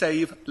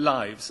save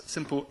lives.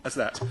 Simple as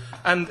that.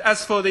 And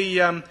as for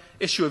the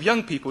issue of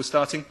young people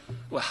starting,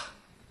 well,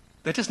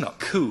 they're just not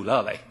cool,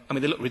 are they? I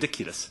mean, they look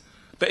ridiculous.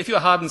 But if you're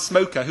a hardened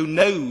smoker who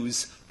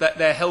knows that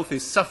their health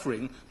is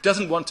suffering,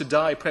 doesn't want to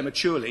die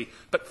prematurely,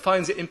 but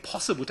finds it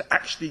impossible to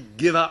actually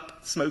give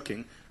up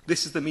smoking,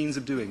 this is the means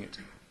of doing it.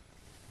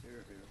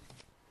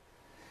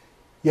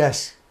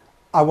 Yes,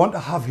 I want to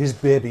have his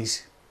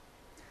babies.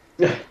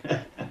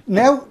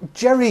 Now,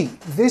 Gerry,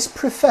 this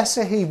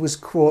professor he was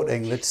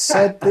quoting that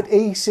said that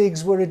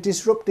e-cigs were a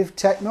disruptive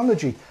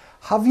technology,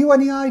 have you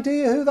any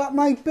idea who that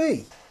might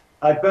be?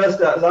 I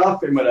burst out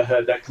laughing when I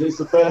heard that, because it's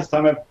the first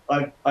time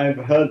I've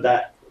heard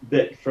that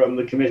bit from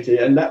the committee,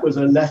 and that was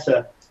a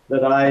letter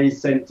that I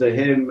sent to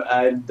him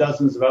and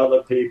dozens of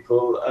other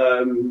people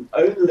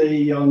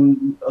only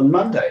on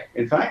Monday,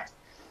 in fact.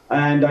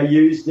 And I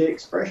used the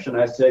expression,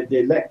 I said, the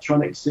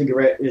electronic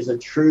cigarette is a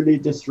truly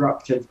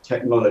disruptive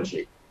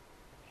technology.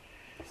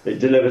 It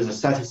delivers a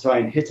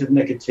satisfying hit of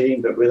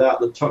nicotine, but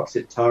without the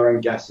toxic tar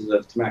and gases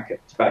of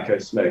tobacco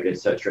smoke,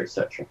 etc.,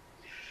 etc.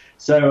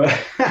 So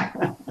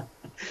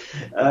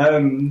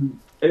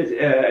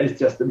it's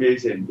just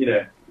amusing,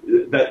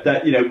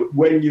 that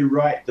when you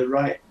write the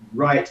right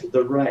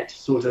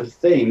sort of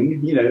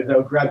thing,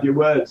 they'll grab your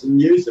words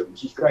and use them,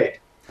 which is great.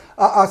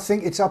 I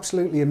think it's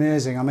absolutely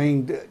amazing. I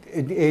mean,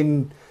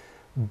 in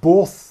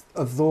both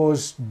of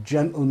those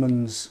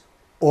gentlemen's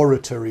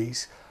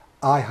oratories,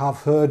 I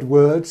have heard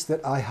words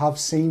that I have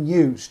seen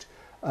used,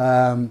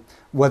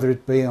 whether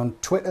it be on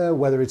Twitter,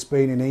 whether it's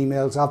been in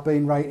emails I've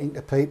been writing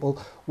to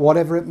people,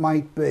 whatever it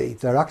might be.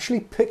 They're actually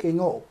picking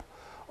up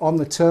on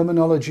the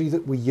terminology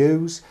that we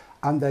use,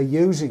 and they're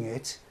using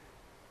it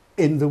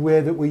in the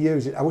way that we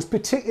use it. I was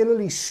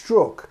particularly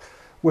struck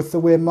with the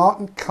way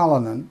Martin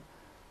Callanan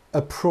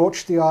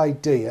approached the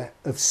idea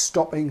of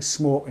stopping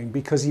smoking,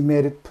 because he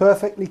made it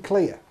perfectly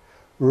clear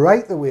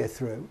right the way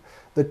through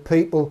that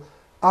people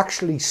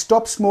actually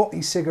stop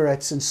smoking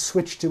cigarettes and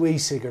switch to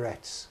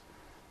e-cigarettes,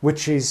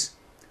 which is,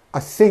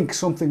 I think,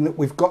 something that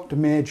we've got to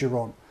major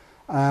on.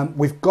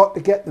 We've got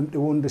to get them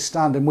to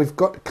understand, and we've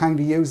got to kind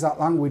of use that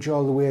language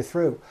all the way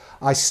through.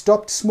 I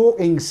stopped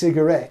smoking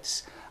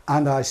cigarettes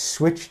and I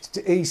switched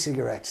to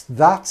e-cigarettes.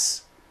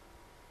 That's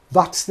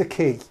the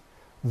key.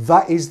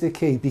 That is the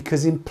key,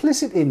 because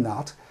implicit in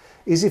that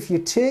is if you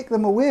take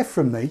them away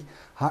from me,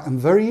 I can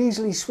very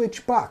easily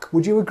switch back.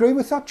 Would you agree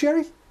with that,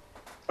 Gerry?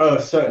 Oh,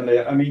 certainly.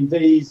 I mean,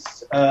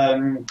 these,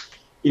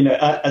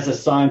 as a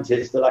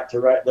scientist, I like to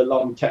write the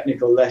long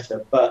technical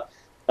letter, but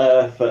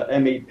for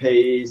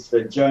MEPs,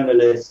 for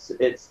journalists,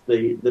 it's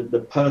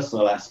the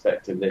personal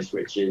aspect of this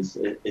which is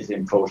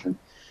important.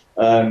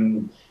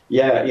 Those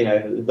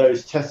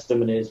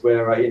testimonies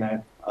where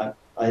I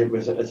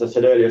was, as I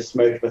said earlier,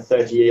 smoked for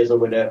 30 years or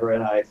whatever,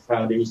 and I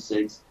found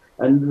e-cigs.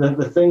 And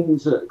the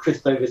things that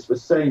Chris Davis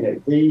was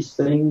saying, these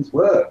things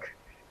work.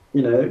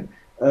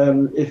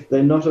 If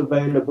they're not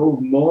available,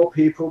 more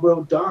people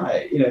will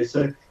die.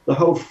 So the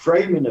whole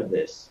framing of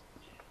this.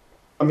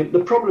 I mean,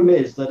 the problem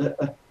is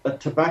that a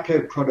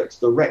tobacco products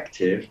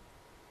directive,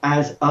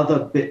 as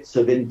other bits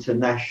of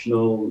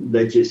international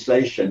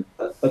legislation,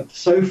 are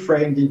so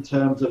framed in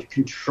terms of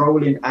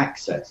controlling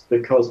access,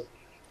 because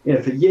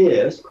for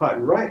years, quite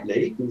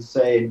rightly, been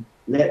saying,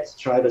 let's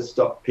try to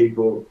stop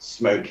people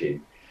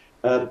smoking.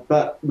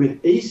 But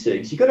with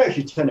e-cigs, you've got to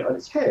actually turn it on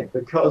its head,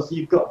 because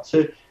you've got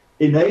to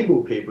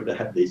enable people to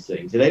have these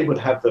things, enable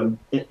to have them,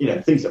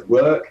 things that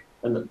work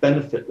and that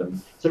benefit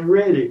them. So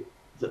really,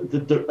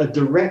 a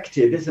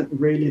directive isn't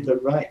really the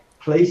right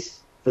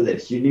place for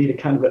this. You need a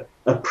kind of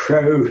a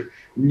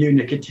pro-new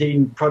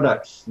nicotine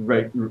products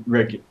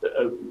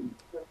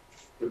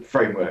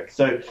framework.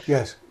 So,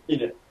 yes.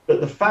 But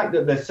the fact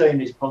that they're saying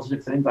these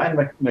positive things, and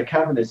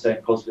McCavan is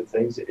saying positive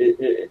things,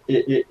 it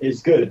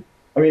is good.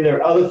 I mean, there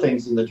are other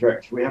things in the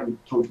directive we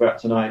haven't talked about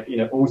tonight,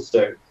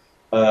 also,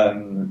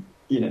 are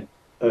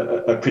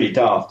pretty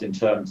daft in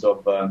terms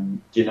of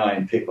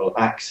denying people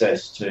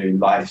access to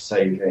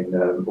life-saving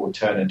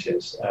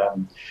alternatives.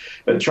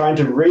 But trying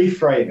to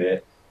reframe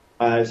it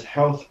as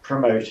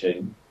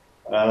health-promoting,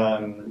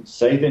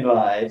 saving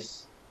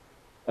lives.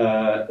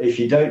 If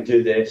you don't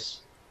do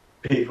this,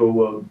 people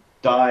will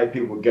die,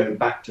 people will go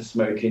back to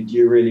smoking. Do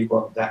you really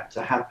want that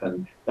to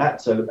happen?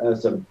 That's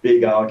a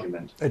big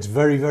argument. It's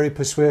very, very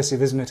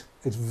persuasive, isn't it?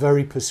 It's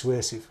very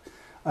persuasive.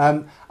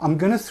 I'm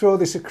going to throw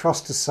this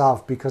across to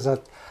Sav, because I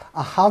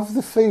have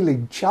the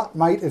feeling chat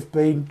might have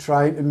been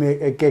trying to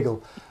make her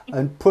giggle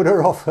and put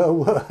her off her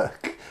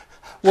work.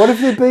 What have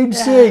they been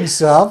saying,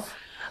 Sav?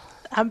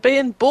 I'm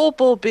being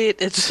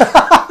bobo-baited.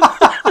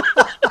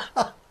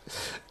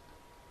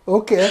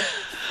 Okay.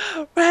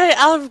 Right,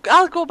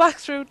 I'll go back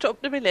through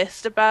up to my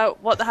list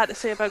about what they had to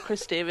say about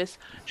Chris Davis.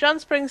 John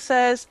Spring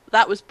says,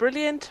 that was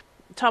brilliant.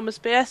 Thomas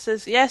Bear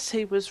says, yes,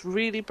 he was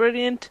really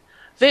brilliant.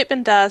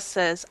 Vapin Daz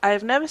says, I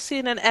have never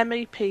seen an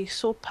MEP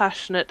so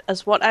passionate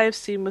as what I have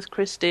seen with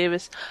Chris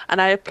Davis,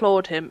 and I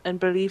applaud him and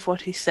believe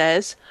what he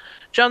says.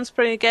 John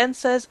Spring again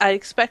says, I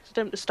expected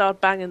him to start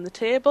banging the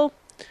table.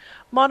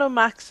 Mono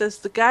Max says,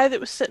 the guy that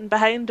was sitting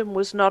behind him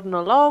was nodding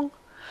along.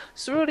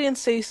 Cerulean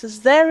C says,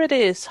 there it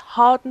is,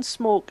 hardened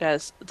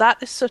smokers.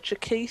 That is such a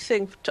key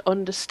thing to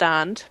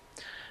understand.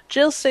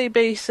 Jill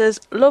CB says,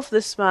 love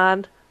this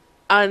man,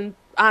 and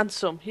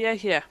some,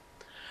 here.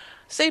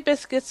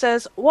 Seabiscuit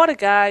says, what a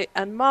guy,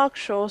 and Mark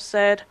Shaw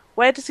said,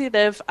 where does he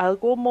live? I'll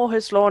go mow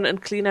his lawn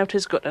and clean out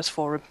his gutters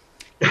for him.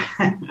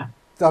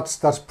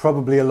 That's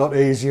probably a lot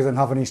easier than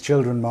having his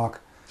children,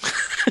 Mark.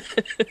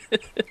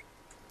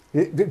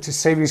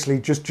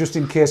 Seriously, just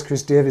in case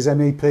Chris Davis,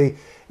 MEP,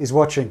 is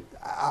watching,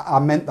 I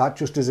meant that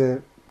just as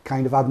a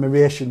kind of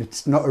admiration.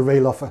 It's not a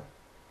real offer.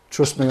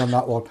 Trust me on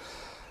that one.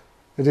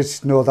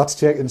 That's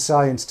taking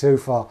science too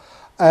far.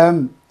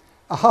 I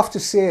have to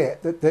say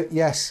that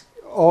yes,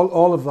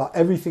 all of that,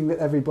 everything that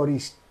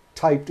everybody's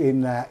typed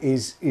in there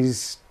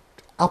is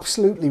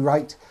absolutely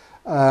right.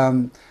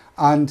 And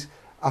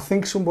I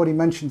think somebody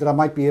mentioned that I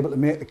might be able to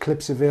make the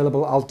clips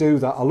available. I'll do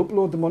that. I'll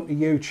upload them onto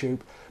YouTube,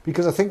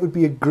 because I think it would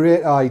be a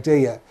great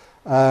idea,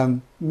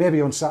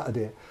 maybe on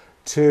Saturday,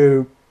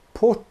 to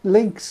put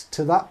links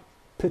to that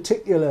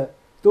particular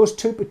those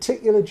two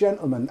particular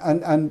gentlemen,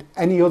 and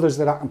any others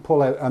that I can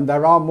pull out, and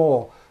there are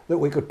more that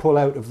we could pull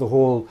out of the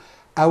whole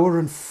hour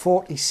and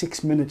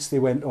 46 minutes they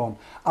went on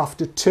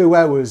after 2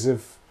 hours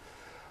of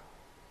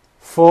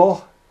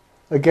for,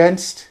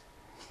 against,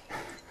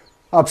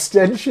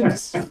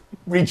 abstentions,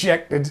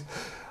 rejected.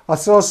 I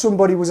saw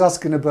somebody was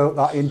asking about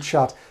that in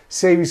chat.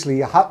 Seriously,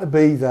 you had to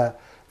be there.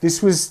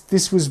 This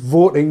was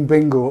voting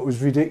bingo. It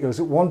was ridiculous.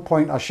 At one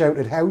point I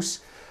shouted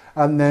house,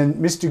 and then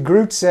Mr.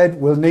 Groot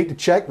said, we'll need to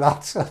check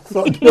that. I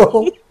thought,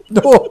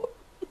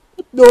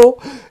 no,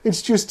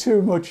 it's just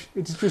too much.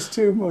 It's just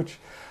too much.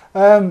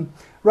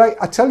 Right,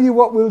 I tell you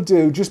what we'll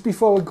do, just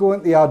before we go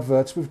into the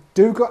adverts, we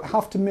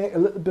have to make a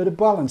little bit of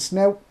balance.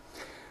 Now,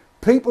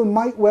 people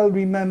might well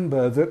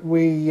remember that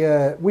we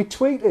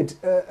tweeted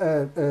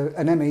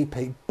an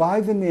MEP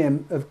by the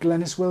name of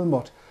Glenys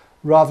Wilmot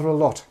rather a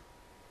lot.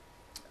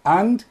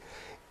 And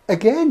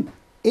again,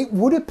 it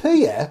would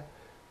appear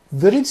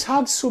that it's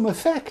had some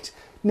effect.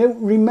 Now,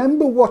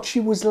 remember what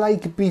she was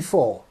like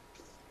before.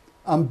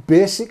 And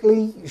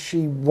basically,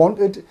 she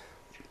wanted,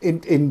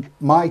 in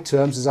my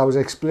terms, as I was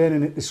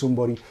explaining it to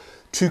somebody,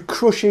 to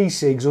crush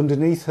e-cigs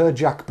underneath her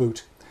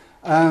jackboot.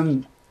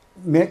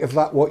 Make of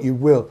that what you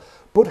will.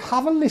 But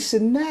have a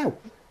listen now.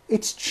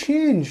 It's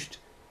changed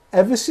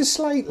ever so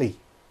slightly.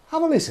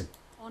 Have a listen.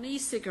 On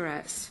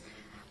e-cigarettes,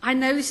 I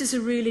know this is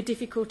a really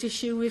difficult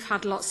issue. We've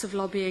had lots of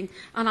lobbying,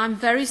 and I'm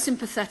very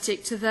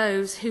sympathetic to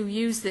those who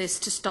use this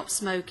to stop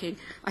smoking.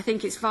 I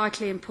think it's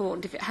vitally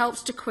important. If it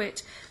helps to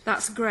quit,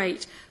 that's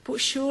great.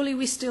 But surely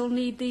we still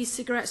need these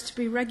cigarettes to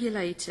be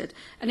regulated.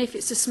 And if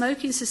it's a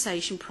smoking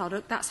cessation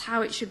product, that's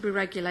how it should be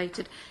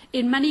regulated.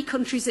 In many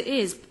countries it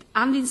is,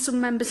 and in some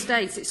member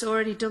states it's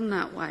already done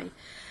that way.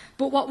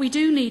 But what we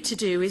do need to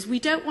do is we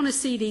don't want to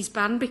see these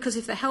banned, because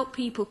if they help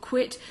people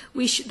quit,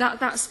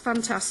 that's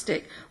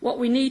fantastic. What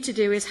we need to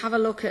do is have a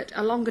look at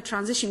a longer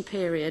transition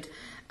period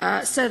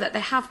so that they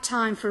have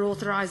time for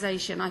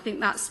authorisation. I think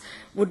that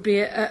would be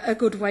a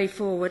good way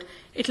forward.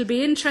 It'll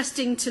be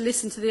interesting to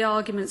listen to the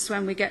arguments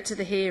when we get to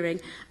the hearing,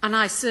 and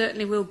I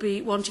certainly will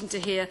be wanting to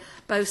hear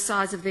both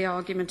sides of the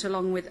argument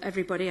along with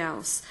everybody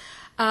else.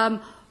 But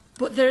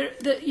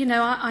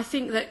I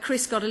think that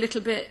Chris got a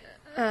little bit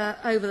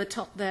over the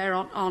top there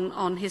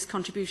on his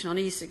contribution on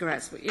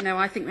e-cigarettes, but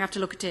I think we have to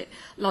look at it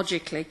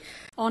logically.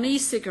 On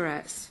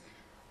e-cigarettes,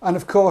 and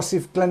of course,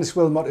 if Glenys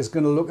Wilmot is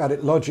going to look at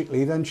it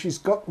logically, then she's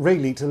got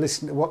really to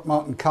listen to what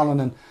Martin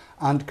Callanan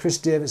and Chris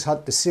Davis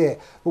had to say.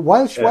 But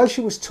while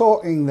she was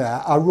talking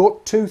there, I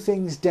wrote two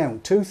things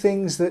down, two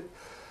things that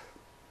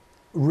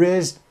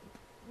raised,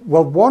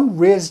 well, one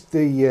raised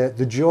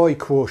the joy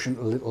quotient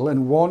a little,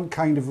 and one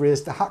kind of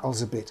raised the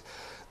hackles a bit.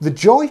 The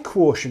joy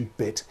quotient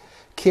bit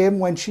came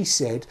when she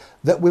said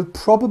that we'll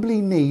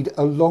probably need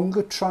a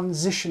longer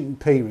transition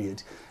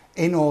period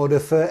in order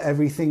for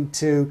everything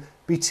to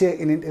be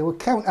taken into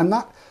account. And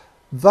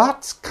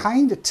that's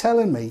kind of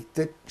telling me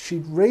that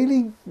she'd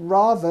really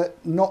rather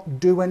not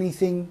do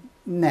anything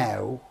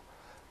now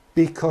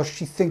because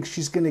she thinks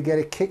she's going to get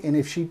a kick in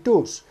if she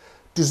does.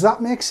 Does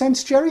that make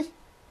sense, Gerry?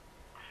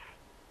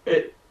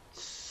 It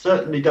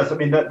certainly does. I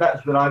mean,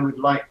 that's what I would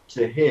like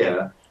to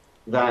hear,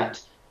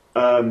 that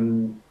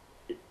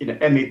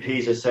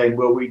MEPs are saying,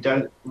 well, we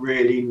don't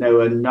really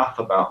know enough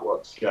about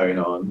what's going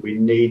on. We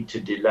need to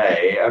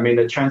delay. I mean,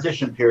 the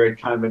transition period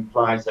kind of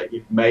implies that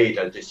you've made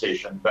a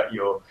decision, but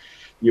you'll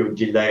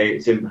delay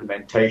its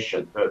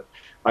implementation. But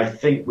I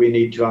think we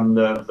need to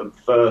unnerve them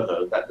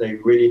further, that they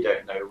really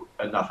don't know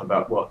enough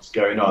about what's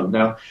going on.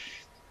 Now,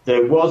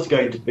 there was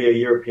going to be a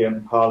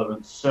European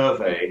Parliament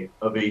survey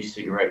of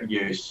e-cigarette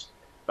use,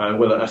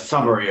 a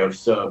summary of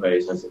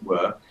surveys, as it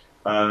were.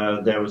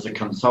 There was a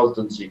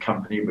consultancy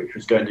company which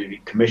was going to be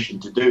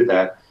commissioned to do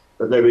that,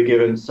 but they were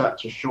given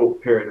such a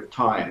short period of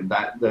time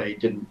that they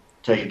didn't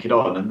take it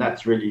on. And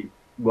that's really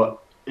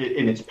what,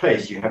 in its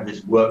place, you have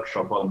this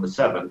workshop on the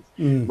 7th,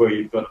 where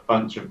you've got a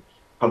bunch of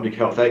public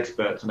health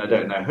experts, and I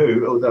don't know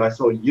who, although I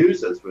saw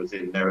users was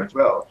in there as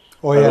well.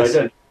 Oh, yes. I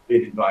don't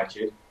been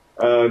invited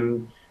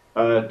to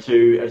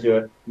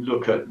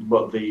look at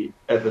what the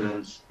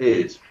evidence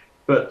is.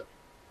 But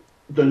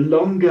the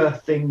longer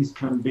things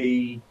can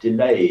be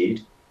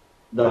delayed,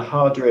 the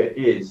harder it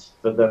is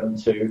for them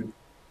to,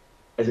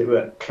 as it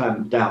were,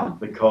 clamp down,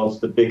 because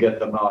the bigger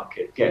the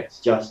market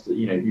gets. Just,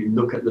 you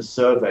look at the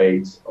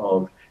surveys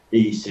of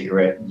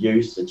e-cigarette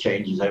use, the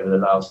changes over the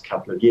last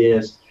couple of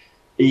years.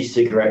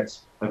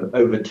 E-cigarettes have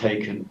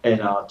overtaken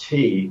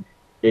NRT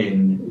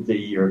in the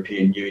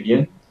European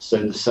Union, so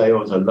the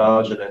sales are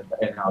larger than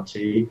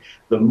NRT.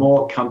 The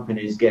more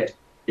companies get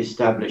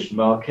established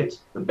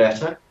markets, the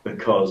better,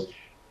 because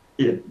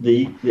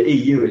the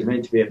EU is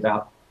meant to be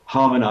about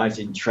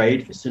harmonising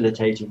trade,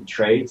 facilitating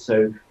trade.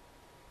 So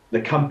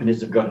the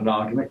companies have got an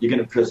argument. You're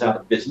going to put us out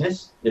of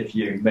business if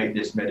you make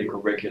this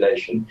medical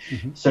regulation.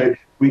 So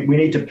we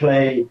need to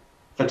play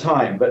for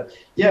time. But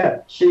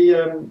yeah, she,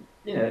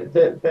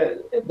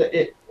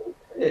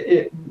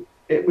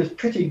 it was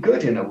pretty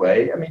good in a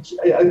way. I mean,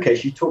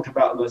 she talked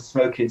about the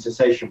smoking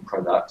cessation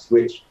products,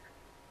 which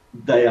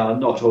they are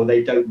not, or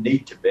they don't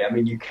need to be. I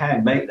mean, you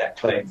can make that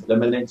claim for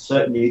them, and then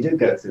certainly you do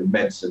go through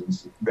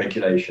medicines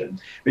regulation.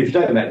 But if you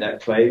don't make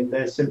that claim,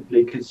 they're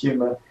simply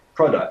consumer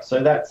products.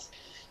 So that's,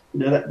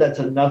 that's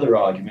another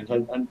argument,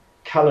 and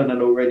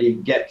Callanan already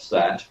gets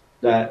that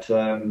there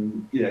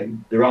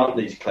aren't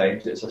these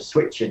claims. It's a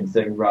switching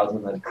thing rather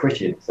than a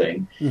quitting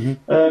thing.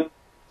 Mm-hmm.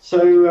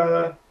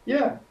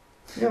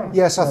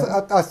 Yes,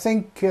 I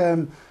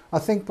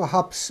think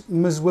perhaps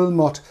Ms.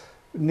 Wilmot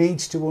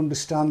needs to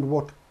understand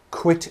what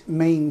quit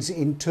means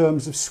in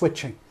terms of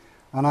switching,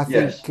 and I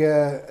think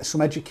some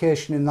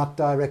education in that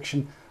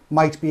direction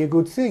might be a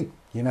good thing.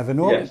 You never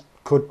know. Yes,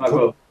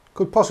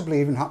 could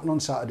possibly even happen on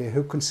Saturday.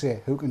 Who can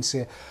say?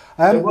 So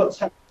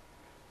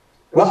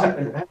what's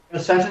happening on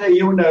Saturday?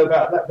 You'll know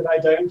about that, but I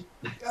don't.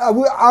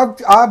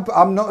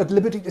 I'm not at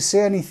liberty to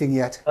say anything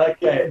yet.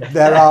 Okay.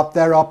 There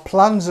are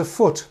plans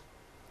afoot,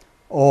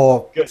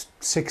 or Good.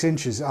 6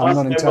 inches. I'm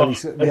not entirely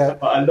sure. Yeah.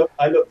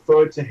 I look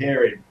forward to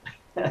hearing.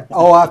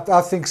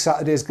 I think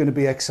Saturday is going to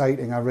be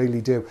exciting. I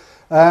really do.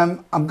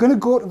 I'm going to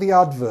go to the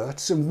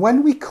adverts, and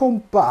when we come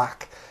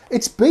back,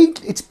 it's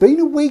been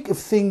a week of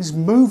things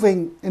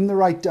moving in the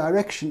right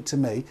direction to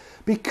me,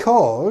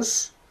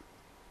 because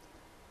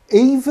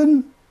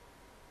even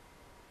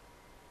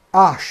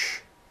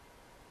Ash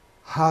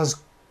has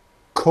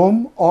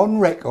come on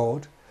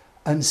record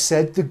and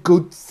said the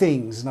good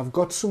things, and I've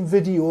got some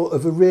video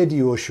of a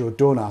radio show,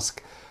 don't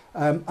ask,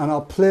 and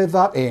I'll play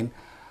that in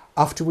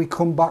after we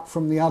come back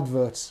from the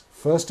adverts.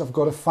 First, I've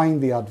got to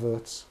find the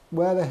adverts.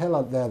 Where the hell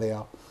are there? They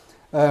are.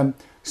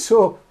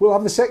 So we'll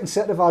have the second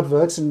set of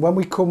adverts, and when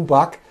we come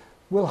back,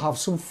 we'll have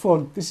some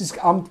fun.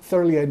 I'm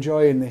thoroughly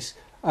enjoying this.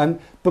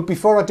 But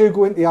before I do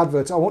go into the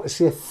adverts, I want to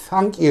say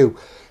thank you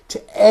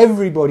to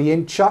everybody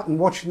in chat and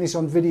watching this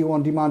on video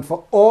on demand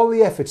for all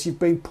the efforts you've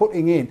been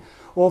putting in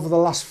over the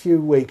last few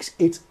weeks.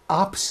 It's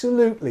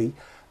absolutely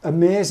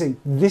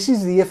amazing. This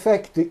is the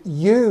effect that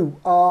you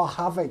are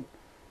having.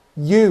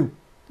 You,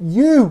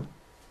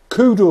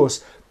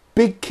 kudos,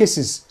 big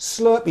kisses,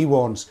 slurpy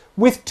ones,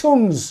 with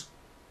tongues.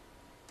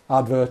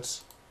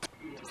 Adverts.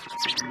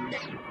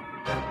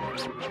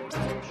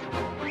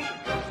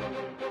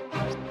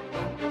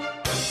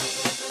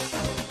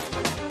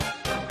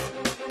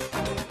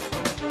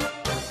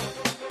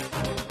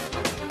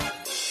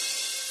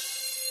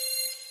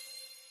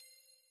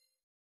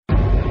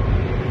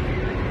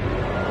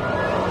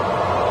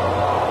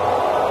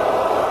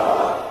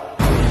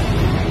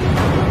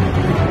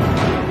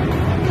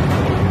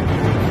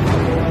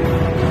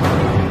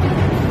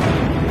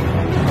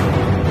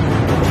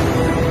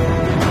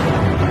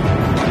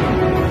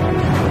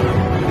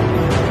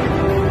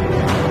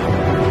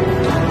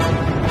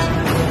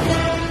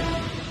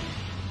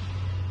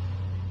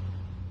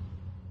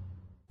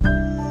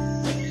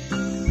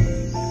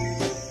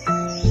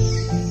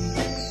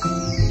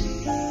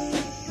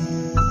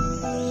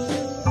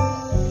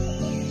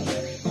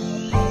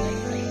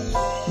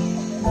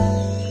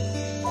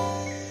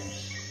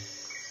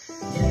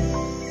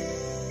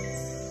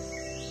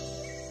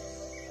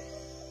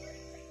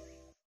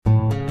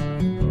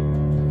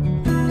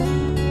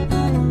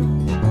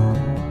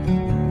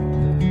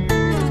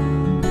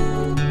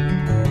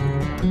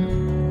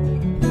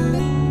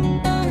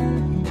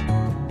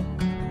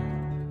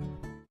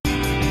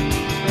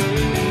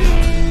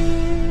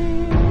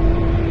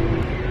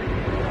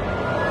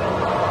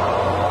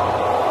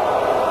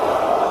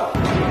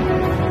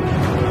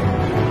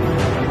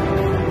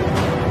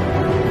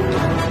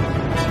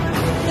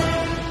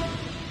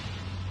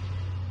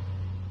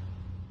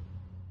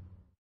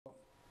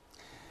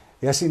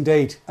 Yes,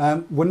 indeed.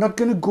 We're not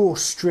going to go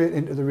straight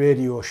into the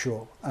radio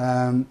show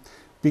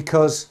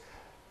because,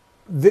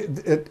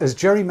 as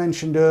Gerry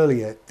mentioned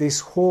earlier, this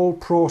whole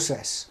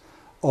process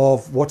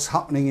of what's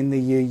happening in the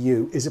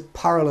EU is a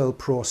parallel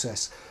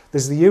process.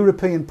 There's the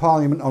European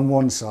Parliament on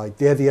one side,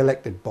 they're the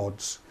elected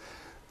bods.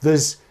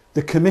 There's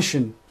the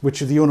Commission,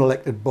 which are the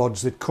unelected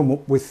bods that come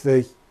up with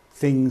the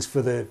things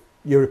for the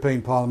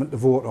European Parliament to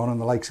vote on, and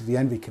the likes of the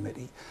Envy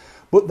Committee.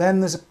 But then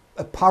there's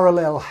a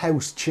parallel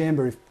house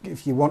chamber,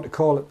 if you want to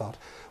call it that,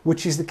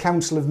 which is the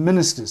Council of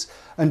Ministers.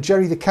 And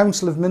Gerry, the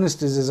Council of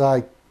Ministers, as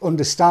I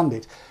understand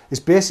it, is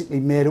basically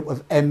made up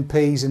of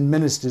MPs and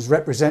ministers,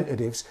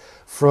 representatives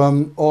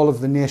from all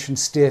of the nation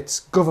states'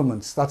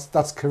 governments.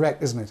 That's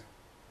correct, isn't it?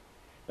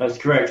 That's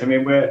correct. I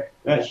mean, we're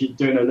actually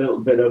doing a little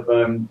bit of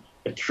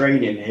a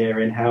training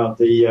here in how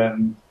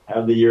the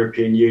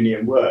European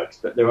Union works.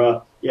 But there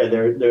are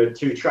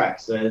two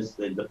tracks. There's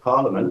the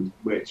Parliament,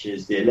 which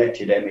is the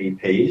elected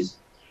MEPs.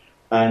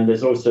 And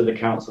there's also the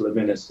Council of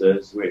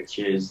Ministers, which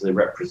is the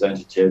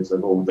representatives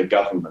of all the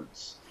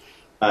governments.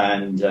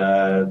 And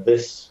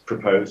this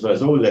proposal,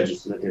 as all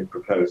legislative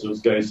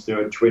proposals, goes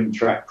through a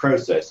twin-track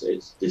process.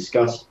 It's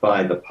discussed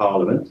by the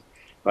Parliament,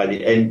 by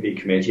the Envy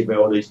Committee, by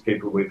all these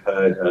people we've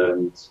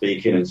heard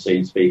speaking and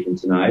seen speaking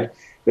tonight.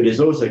 But it's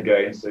also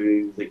going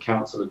through the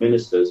Council of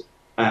Ministers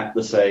at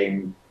the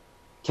same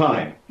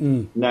time.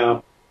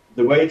 Now,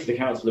 the way to the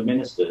Council of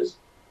Ministers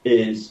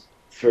is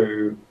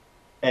through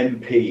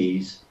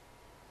MPs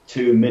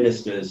to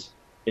ministers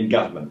in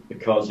government,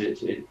 because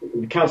the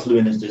Council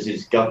of Ministers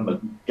is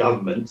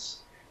governments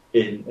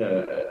in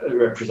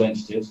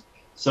representatives.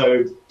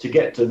 So to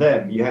get to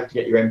them, you have to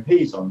get your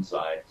MPs on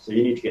side. So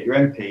you need to get your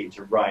MP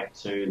to write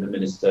to the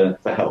Minister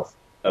for Health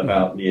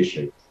about the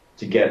issue,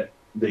 to get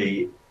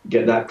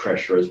that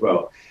pressure as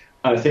well.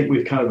 I think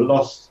we've kind of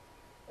lost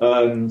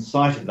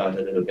sight of that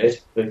a little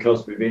bit,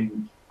 because we've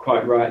been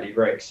quite rightly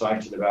very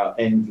excited about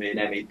envy and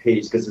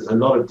MEPs, because there's a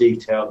lot of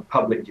detailed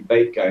public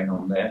debate going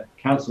on there.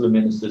 Council of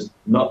Ministers,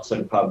 not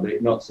so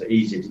public, not so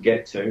easy to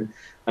get to,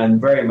 and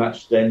very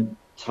much then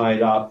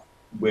tied up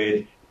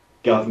with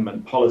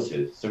government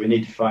policies. So we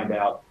need to find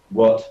out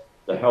what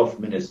the health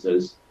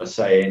ministers are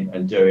saying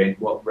and doing,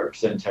 what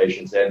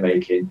representations they're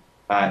making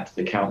at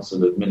the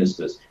Council of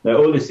Ministers. Now,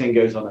 all this thing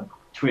goes on a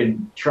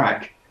twin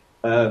track.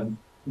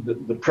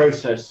 The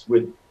process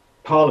with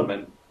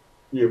Parliament,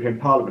 the European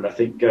Parliament, I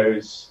think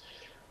goes,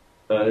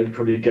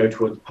 probably go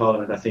towards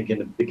Parliament, I think, in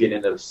the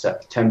beginning of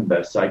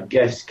September. So I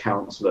guess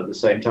Council at the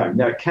same time.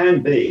 Now, it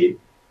can be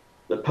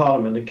that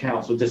Parliament and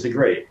Council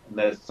disagree, and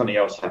there's something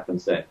else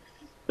happens then.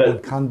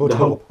 But the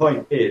whole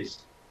point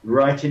is,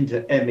 writing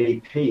to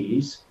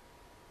MEPs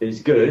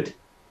is good,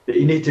 but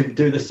you need to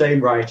do the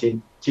same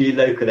writing to your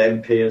local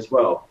MP as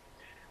well.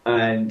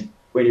 And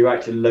when you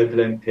write to the local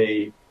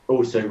MP,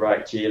 also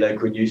write to your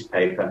local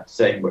newspaper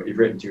saying what you've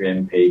written to your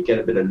MP, get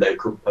a bit of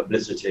local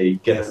publicity,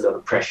 get a lot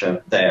of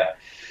pressure there.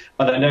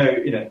 And I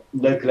know,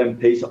 local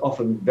MPs are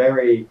often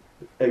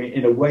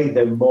in a way,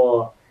 they're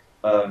more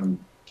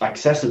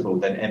accessible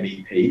than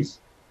MEPs,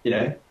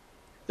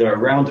 They're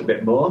around a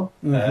bit more,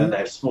 they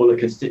have smaller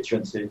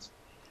constituencies,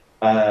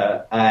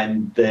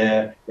 and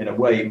they're, in a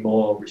way,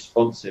 more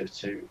responsive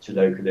to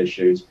local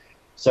issues.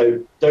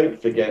 So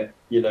don't forget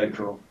your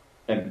local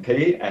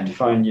MP, and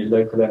find your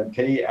local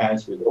MP.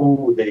 As with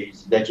all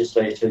these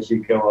legislators,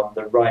 you go on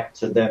the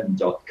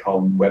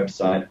writetothem.com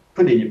website,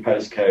 put in your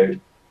postcode,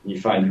 and you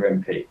find your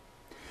MP.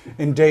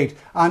 Indeed.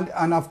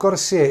 And I've got to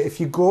say, if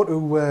you go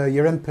to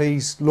your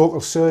MP's local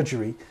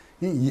surgery,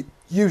 you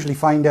usually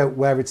find out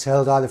where it's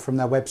held, either from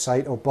their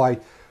website or by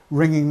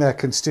ringing their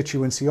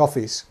constituency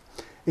office.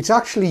 It's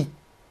actually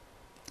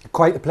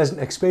quite a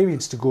pleasant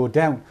experience to go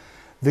down.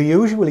 They're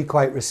usually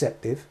quite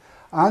receptive,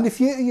 and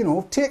if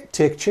you take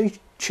cheat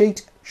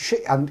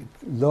sheet, and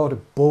Lord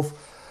above,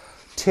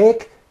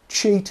 take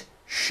cheat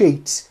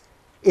sheets.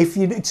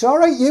 It's all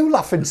right, you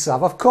laughing,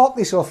 Sav. I've caught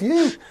this off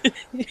you.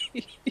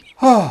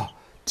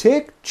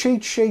 Take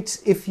cheat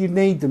sheets if you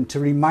need them, to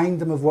remind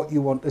them of what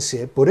you want to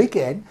say. But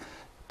again,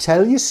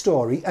 tell your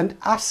story and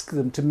ask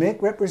them to make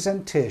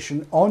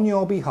representation on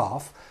your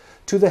behalf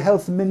to the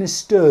health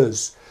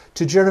ministers,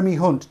 to Jeremy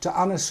Hunt, to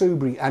Anna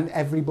Soubry and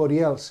everybody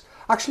else.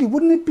 Actually,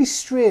 wouldn't it be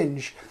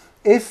strange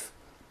if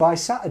by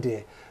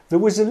Saturday there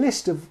was a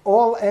list of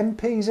all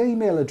MPs'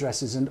 email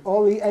addresses and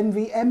all the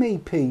Envy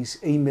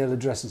MEPs' email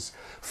addresses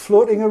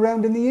floating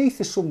around in the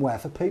ether somewhere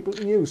for people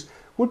to use?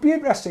 Would be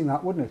interesting,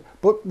 that, wouldn't it?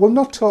 But we'll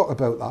not talk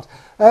about that.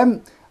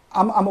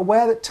 I'm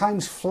aware that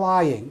time's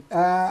flying.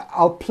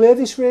 I'll play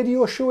this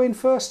radio show in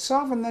first,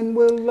 Sav, and then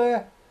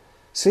we'll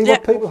see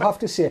what people have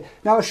to say.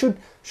 Now, I should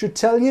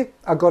tell you,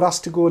 I got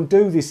asked to go and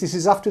do this. This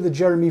is after the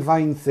Jeremy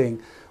Vine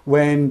thing,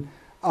 when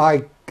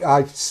I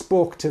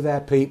spoke to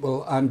their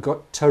people and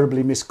got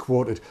terribly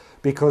misquoted,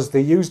 because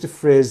they used a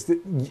phrase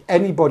that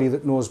anybody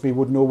that knows me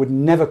would know would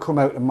never come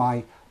out of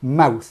my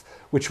mouth,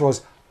 which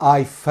was,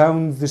 "I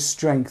found the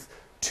strength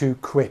to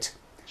quit."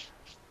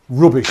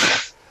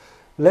 Rubbish.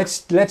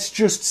 Let's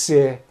just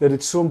say that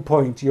at some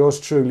point yours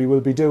truly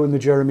will be doing the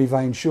Jeremy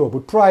Vine show.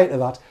 But prior to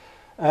that,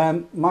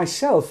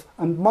 myself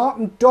and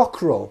Martin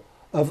Dockrell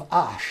of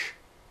Ash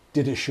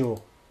did a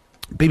show.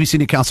 BBC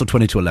Newcastle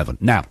 20 to 11.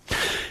 Now,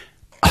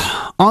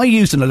 I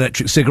use an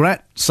electric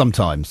cigarette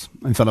sometimes.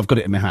 In fact, I've got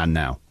it in my hand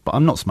now, but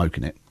I'm not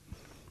smoking it.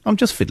 I'm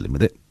just fiddling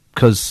with it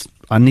because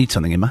I need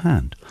something in my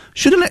hand.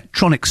 Should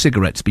electronic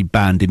cigarettes be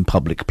banned in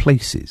public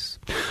places?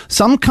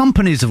 Some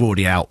companies have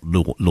already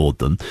outlawed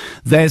them.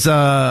 There's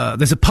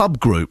a pub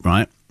group,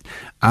 right?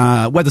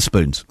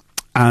 Wetherspoons.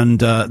 And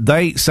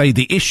they say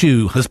the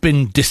issue has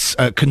been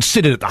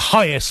considered at the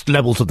highest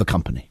levels of the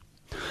company.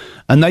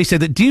 And they say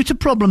that due to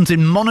problems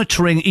in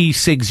monitoring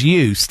e-cigs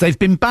use, they've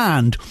been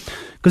banned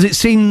because it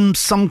seems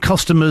some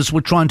customers were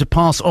trying to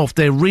pass off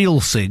their real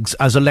cigs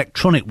as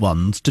electronic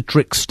ones to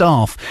trick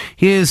staff.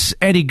 Here's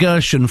Eddie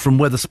Gershon from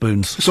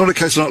Wetherspoons. It's not a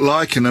case of not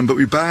liking them, but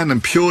we ban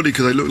them purely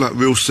because they look like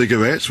real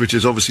cigarettes, which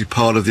is obviously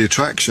part of the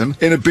attraction.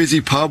 In a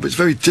busy pub, it's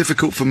very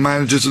difficult for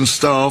managers and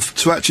staff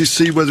to actually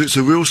see whether it's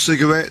a real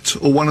cigarette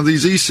or one of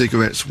these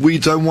e-cigarettes. We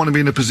don't want to be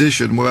in a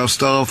position where our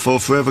staff are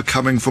forever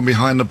coming from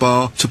behind the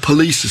bar to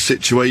police the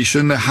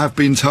situation. There have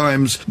been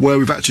times where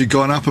we've actually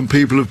gone up and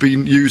people have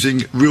been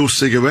using real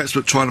cigarettes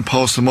but trying to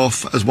pass them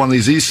off as one of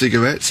these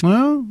e-cigarettes.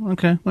 Well,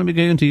 OK, let me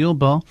go into your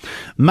bar.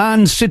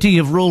 Man City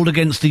have ruled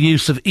against the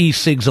use of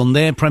e-cigs on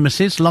their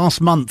premises.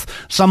 Last month,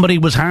 somebody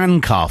was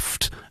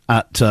handcuffed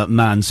at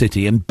Man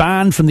City and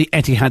banned from the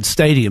Etihad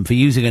Stadium for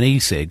using an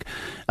e-cig.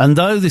 And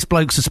though this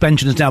bloke's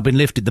suspension has now been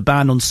lifted, the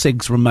ban on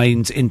cigs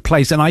remains in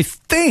place. And I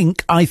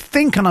think,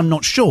 and I'm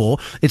not sure,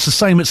 it's the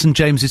same at St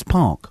James's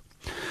Park.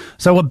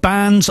 So are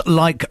bans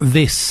like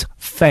this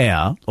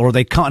fair, or are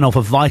they cutting off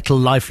a vital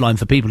lifeline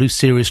for people who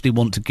seriously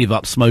want to give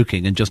up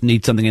smoking and just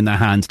need something in their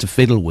hands to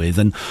fiddle with?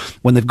 And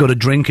when they've got a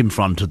drink in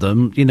front of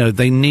them, you know,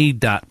 they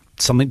need that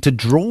something to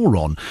draw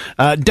on.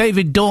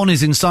 David Dawn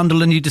is in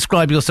Sunderland. You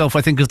describe yourself,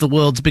 I think, as the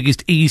world's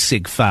biggest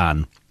e-cig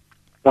fan.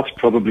 That's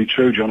probably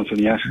true, Jonathan,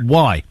 yes.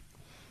 Why?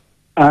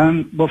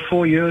 Well,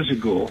 4 years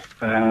ago,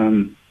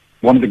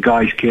 one of the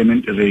guys came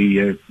into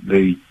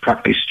the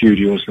practice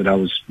studios that I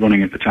was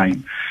running at the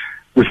time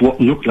with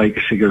what looked like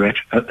a cigarette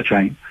at the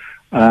time,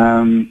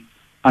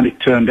 and it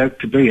turned out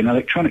to be an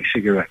electronic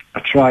cigarette.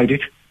 I tried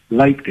it,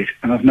 liked it,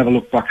 and I've never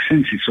looked back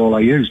since. It's all I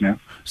use now.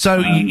 So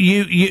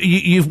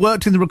you've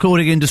worked in the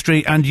recording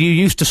industry, and you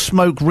used to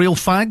smoke real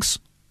fags?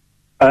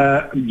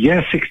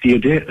 Yeah, 60 a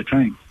day at the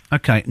time.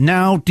 Okay.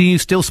 Now, do you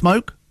still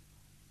smoke?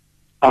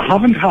 I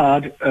haven't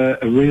had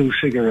a real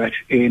cigarette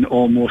in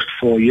almost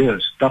 4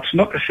 years. That's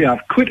not to say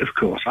I've quit, of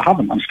course. I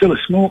haven't. I'm still a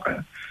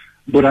smoker,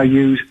 but I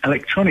use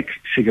electronic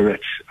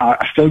cigarettes.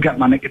 I still get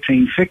my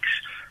nicotine fix.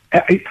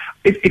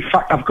 In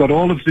fact, I've got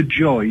all of the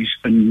joys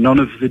and none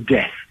of the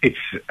death. It's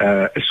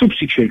a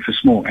substitute for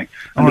smoking,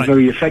 and a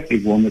very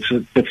effective one that's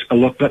a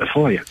lot better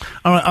for you.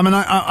 All right. I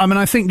mean,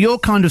 I think your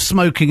kind of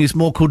smoking is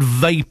more called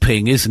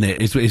vaping, isn't it?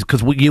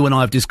 Because you and I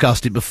have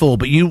discussed it before.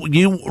 But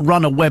you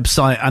run a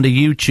website and a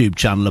YouTube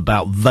channel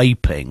about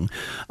vaping.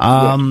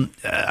 And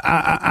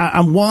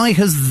why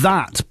has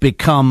that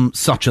become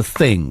such a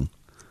thing?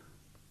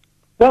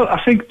 Well,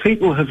 I think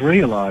people have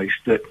realised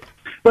that.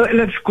 Well,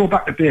 let's go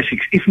back to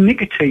basics. If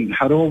nicotine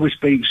had always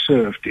been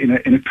served in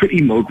a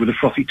pretty mug with a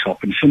frothy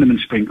top and cinnamon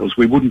sprinkles,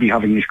 we wouldn't be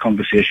having this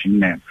conversation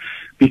now.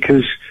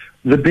 Because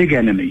the big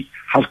enemy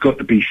has got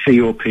to be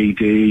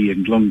COPD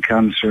and lung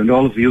cancer and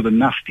all of the other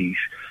nasties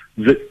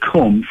that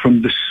come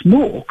from the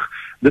smoke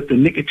that the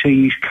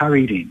nicotine is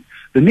carried in.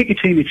 The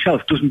nicotine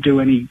itself doesn't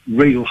do any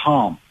real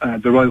harm.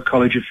 The Royal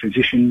College of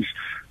Physicians,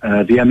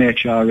 the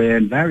MHRA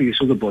and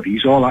various other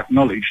bodies all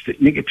acknowledge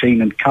that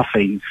nicotine and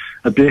caffeine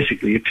are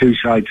basically two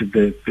sides of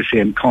the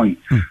same coin.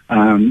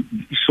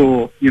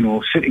 So, you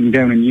know, sitting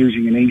down and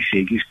using an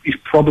e-cig is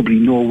probably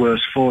no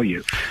worse for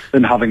you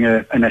than having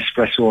an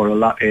espresso or a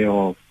latte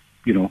or,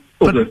 you know,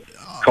 other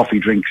coffee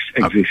drinks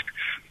exist.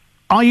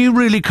 Are you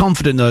really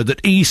confident, though,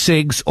 that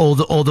e-cigs or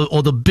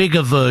the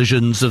bigger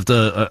versions of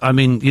the... I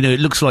mean, you know, it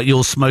looks like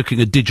you're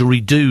smoking a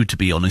didgeridoo, to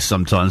be honest,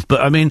 sometimes.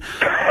 But, I mean,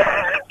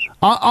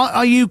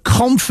 are you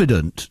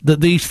confident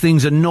that these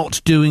things are not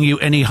doing you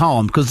any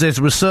harm? Because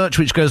there's research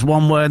which goes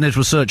one way and there's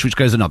research which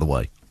goes another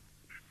way.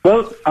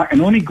 Well, I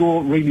can only go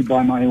really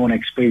by my own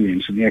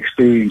experience and the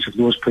experience of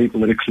those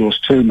people that are close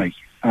to me.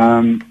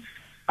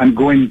 And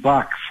going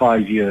back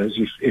 5 years,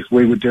 if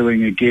we were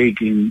doing a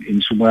gig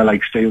in somewhere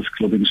like Steele's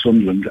Club in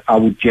Sunderland, I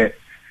would get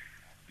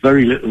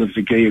very little of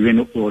the gear in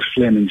up those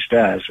flaming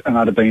stairs, and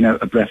I'd have been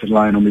out of breath and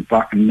lying on my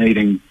back and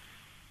needing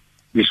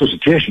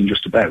resuscitation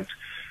just about.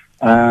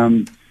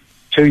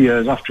 2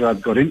 years after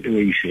I'd got into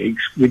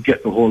e-cigs, we'd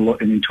get the whole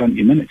lot in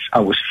 20 minutes. I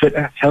was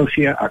fitter,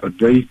 healthier, I could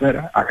breathe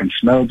better, I can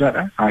smell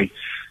better, I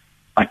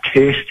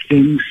taste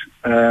things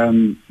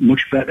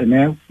much better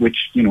now,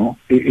 which, you know,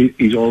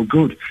 is all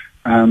good.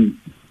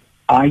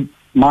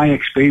 My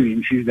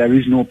experience is there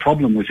is no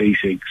problem with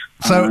e-cigs.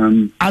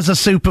 So, as a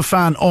super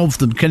fan of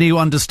them, can you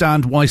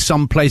understand why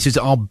some places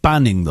are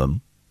banning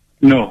them?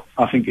 No,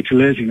 I think it's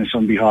laziness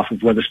on behalf of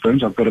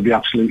Wetherspoons, I've got to be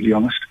absolutely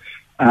honest.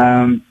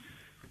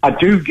 I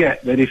do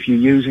get that if you're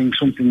using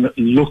something that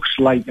looks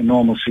like a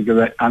normal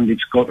cigarette and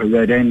it's got a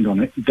red end on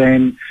it,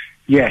 then,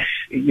 yes,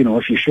 you know,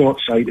 if you're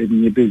short-sighted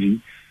and you're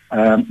busy,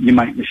 you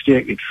might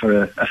mistake it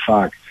for a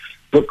fag.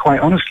 But quite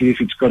honestly, if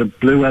it's got a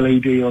blue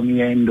LED on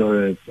the end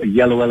or a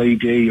yellow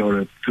LED or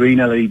a green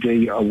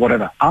LED or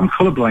whatever, I'm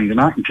colourblind and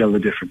I can tell the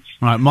difference.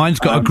 Right, mine's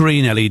got a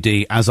green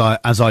LED as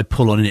I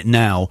pull on it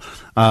now.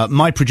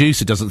 My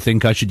producer doesn't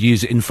think I should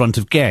use it in front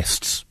of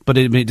guests, but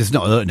it's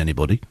not hurting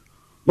anybody.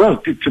 Well,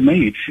 to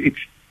me, it's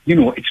you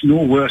know, it's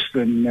no worse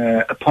than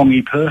a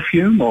pongy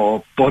perfume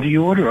or body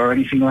odour or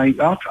anything like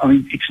that. I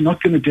mean, it's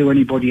not going to do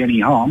anybody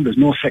any harm. There's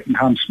no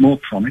second-hand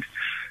smoke from it.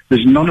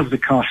 There's none of the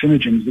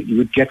carcinogens that you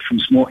would get from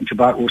smoking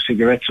tobacco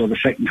cigarettes or the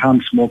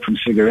second-hand smoke from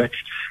cigarettes.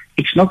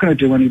 It's not going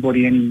to do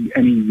anybody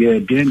any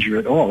danger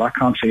at all. I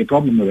can't see a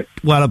problem with it.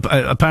 Well,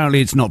 apparently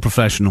it's not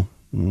professional.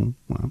 Well,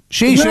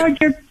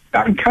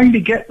 I can kind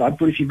of get that,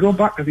 but if you go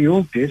back to the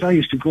old days, I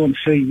used to go and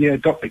see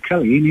Dr.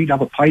 Kelly, and he'd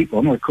have a pipe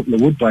on or a couple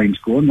of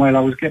woodbines going while I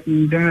was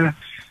getting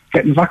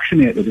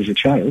vaccinated as a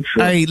child.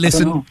 So, hey,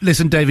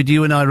 listen, David,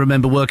 you and I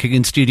remember working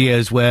in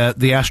studios where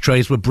the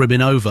ashtrays were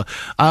brimming over.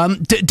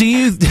 Do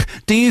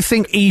you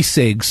think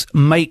e-cigs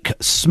make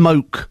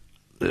smoking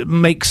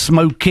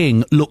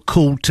look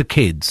cool to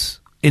kids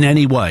in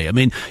any way? I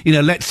mean, you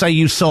know, let's say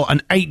you saw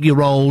an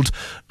 8-year-old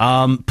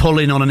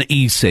pulling on an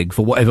e-cig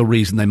for whatever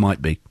reason they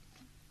might be.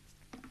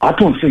 I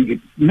don't think it.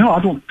 No, I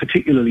don't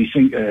particularly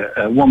think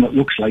one that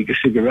looks like a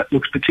cigarette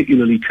looks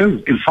particularly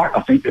cool. In fact,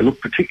 I think they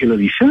look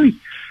particularly silly.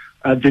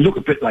 They look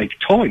a bit like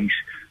toys.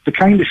 The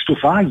kind of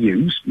stuff I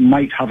use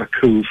might have a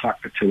cool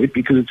factor to it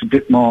because it's a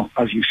bit more,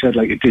 as you said,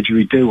 like a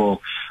didgeridoo or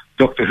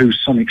Doctor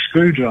Who's sonic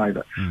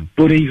screwdriver.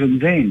 But even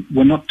then,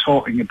 we're not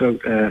talking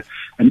about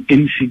an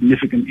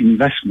insignificant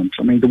investment.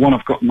 I mean, the one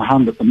I've got in my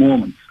hand at the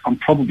moment, I'm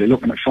probably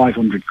looking at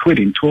 500 quid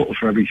in total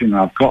for everything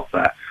I've got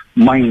there.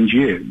 Mind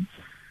you,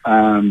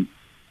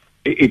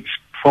 it's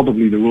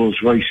probably the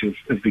Rolls Royce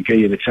of the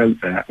gear that's out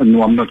there. And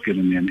no, I'm not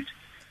giving them it.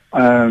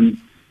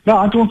 No,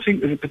 I don't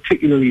think there's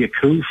particularly a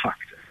cool factor.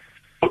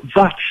 But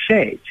that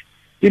said,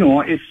 you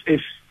know, if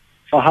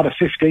I had a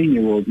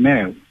 15-year-old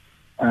now,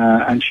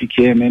 and she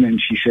came in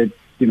and she said,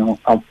 you know,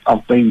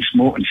 I've been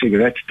smoking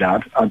cigarettes,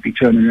 Dad, I'd be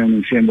turning around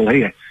and saying, well,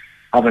 here,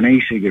 have an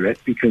e-cigarette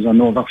because I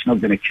know that's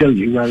not going to kill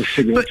you, whereas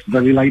cigarettes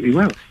very likely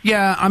will.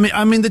 Yeah,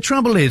 I mean, the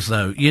trouble is,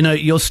 though, you know,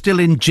 you're still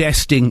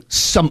ingesting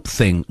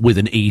something with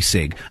an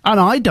e-cig,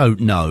 and I don't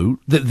know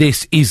that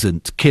this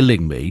isn't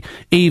killing me,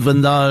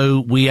 even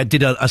though we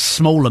did a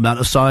small amount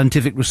of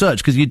scientific research,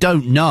 because you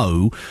don't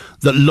know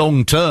that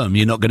long-term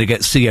you're not going to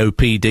get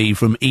COPD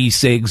from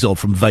e-cigs or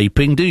from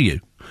vaping, do you?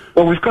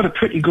 Well, we've got a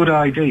pretty good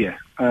idea.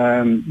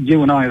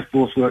 You and I have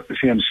both worked the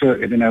same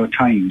circuit in our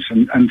times,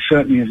 and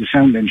certainly as a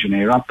sound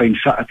engineer, I've been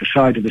sat at the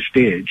side of the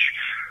stage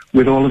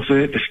with all of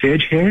the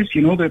stage hairs,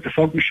 you know, the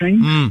fog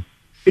machines.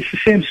 It's the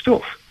same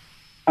stuff.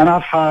 And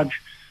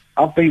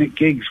I've been at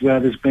gigs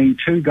where there's been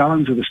 2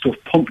 gallons of the stuff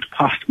pumped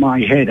past my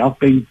head. I've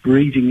been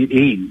breathing it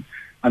in,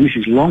 and this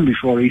is long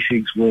before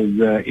e-cigs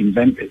were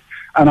invented,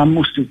 and I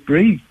must have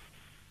breathed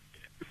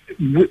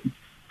 4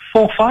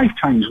 or 5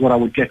 times what I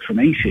would get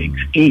from e-cigs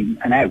in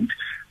and out.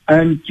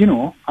 And, you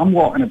know, I'm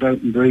walking about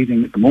and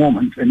breathing at the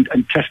moment and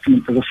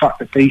testament to the fact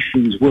that these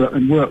things work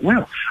and work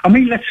well. I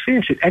mean, let's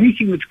face it,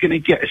 anything that's going to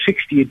get a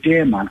 60 a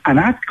day man,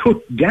 and I'd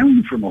cut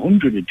down from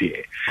 100 a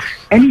day,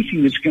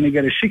 anything that's going to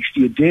get a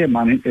 60 a day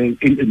man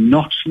into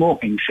not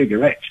smoking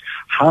cigarettes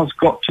has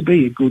got to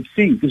be a good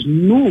thing. There's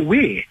no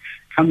way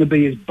can they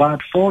be as bad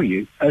for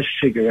you as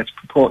cigarettes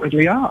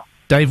purportedly are.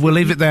 Dave, we'll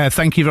leave it there.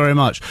 Thank you very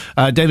much.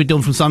 David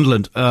Dunn from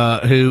Sunderland,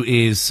 who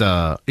is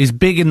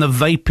big in the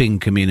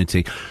vaping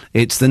community.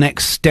 It's the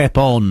next step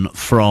on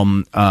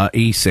from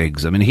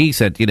e-cigs. I mean, he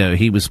said, you know,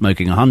 he was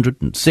smoking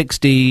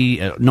 160,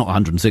 not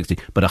 160,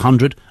 but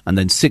 100 and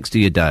then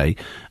 60 a day.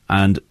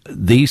 And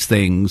these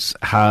things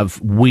have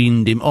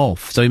weaned him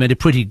off. So he made a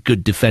pretty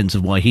good defence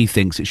of why he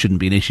thinks it shouldn't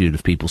be an issue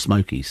if people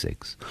smoke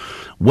e-cigs.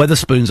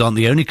 Wetherspoons aren't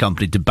the only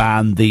company to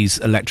ban these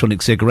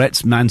electronic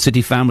cigarettes. Man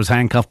City fan was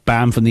handcuffed,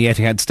 banned from the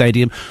Etihad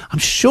Stadium. I'm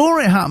sure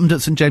it happened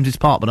at St James's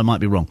Park, but I might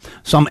be wrong.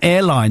 Some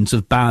airlines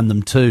have banned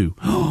them too.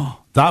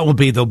 That would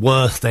be the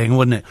worst thing,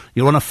 wouldn't it?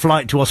 You're on a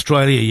flight to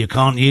Australia, you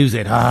can't use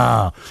it.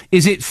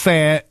 Is it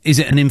fair? Is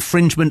it an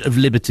infringement of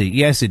liberty?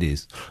 Yes, it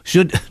is.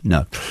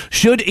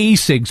 Should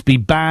e-cigs be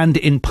banned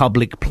in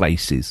public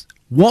places?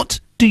 What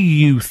do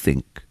you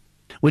think?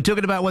 We're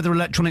talking about whether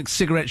electronic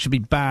cigarettes should be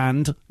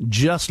banned,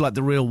 just like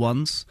the real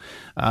ones.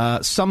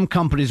 Some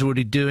companies are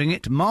already doing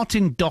it.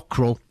 Martin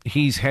Dockrell,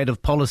 he's head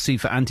of policy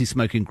for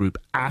anti-smoking group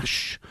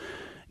ASH.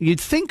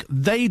 You'd think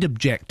they'd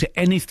object to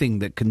anything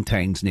that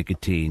contains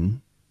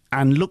nicotine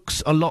and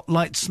looks a lot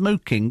like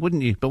smoking,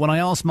 wouldn't you? But when I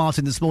asked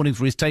Martin this morning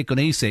for his take on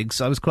e-cigs,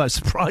 I was quite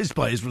surprised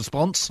by his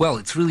response. Well,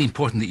 it's really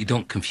important that you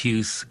don't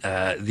confuse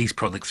these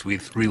products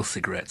with real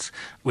cigarettes.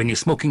 When you're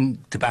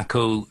smoking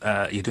tobacco,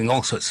 you're doing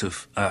all sorts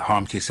of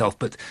harm to yourself,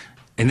 but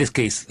in this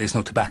case, there's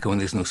no tobacco and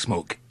there's no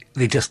smoke.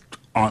 They just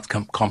aren't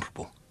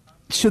comparable.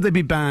 Should they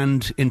be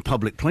banned in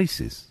public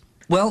places?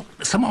 Well,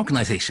 some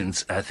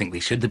organisations think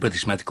they should. The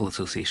British Medical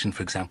Association,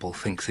 for example,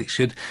 thinks it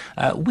should.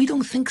 We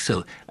don't think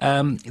so.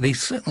 They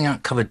certainly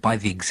aren't covered by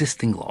the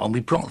existing law, and we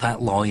brought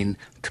that law in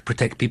to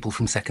protect people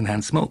from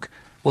second-hand smoke.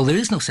 Well, there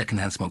is no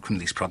second-hand smoke from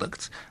these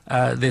products.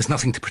 There's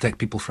nothing to protect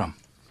people from.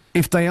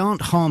 If they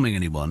aren't harming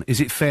anyone,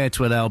 is it fair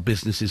to allow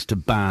businesses to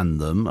ban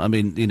them? I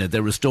mean, you know,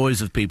 there are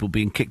stories of people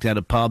being kicked out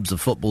of pubs, of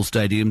football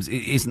stadiums.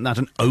 Isn't that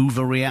an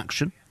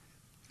overreaction?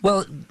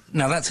 Well,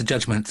 now that's a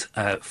judgment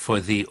for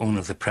the owner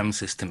of the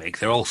premises to make.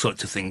 There are all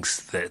sorts of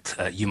things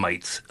that you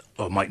might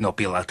or might not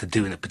be allowed to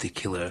do in a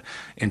particular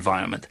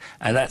environment.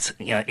 And that's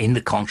in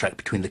the contract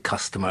between the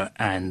customer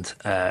and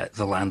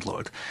the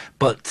landlord.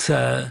 But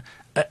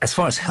as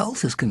far as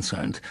health is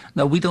concerned,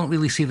 no, we don't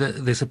really see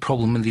that there's a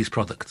problem in these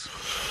products.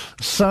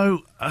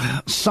 So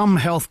some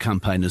health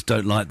campaigners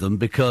don't like them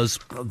because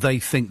they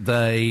think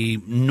they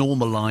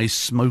normalise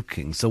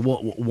smoking. So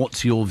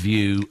what's your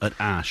view at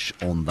ASH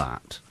on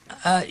that?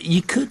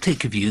 You could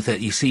take a view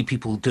that you see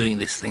people doing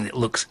this thing that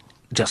looks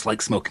just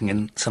like smoking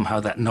and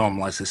somehow that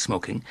normalises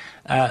smoking.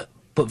 But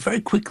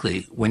very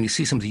quickly, when you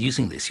see somebody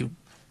using this, you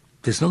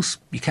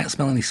you can't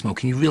smell any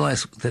smoking. You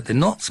realise that they're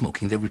not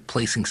smoking; they're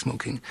replacing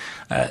smoking.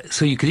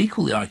 So you could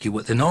equally argue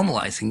what they're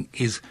normalising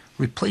is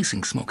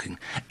replacing smoking.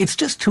 It's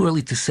just too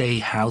early to say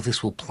how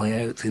this will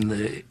play out in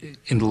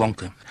the long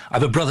term. I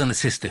have a brother and a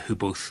sister who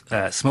both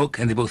smoke,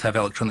 and they both have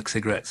electronic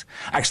cigarettes.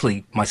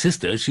 Actually, my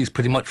sister, she's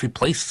pretty much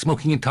replaced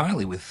smoking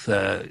entirely with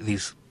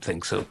these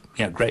things. So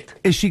yeah, great.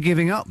 Is she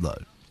giving up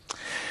though?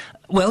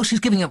 Well, she's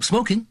giving up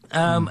smoking,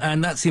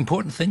 and that's the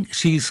important thing.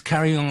 She's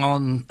carrying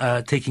on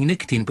taking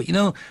nicotine, but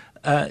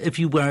if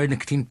you wear a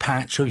nicotine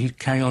patch or you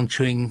carry on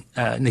chewing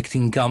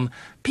nicotine gum,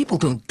 people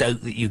don't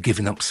doubt that you've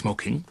given up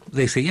smoking.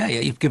 They say, yeah,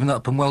 you've given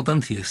up and well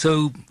done to you.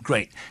 So,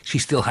 great. She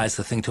still has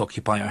the thing to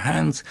occupy her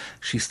hands.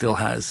 She still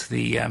has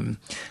the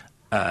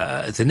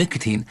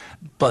nicotine,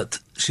 but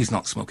she's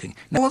not smoking.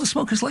 Now, a lot of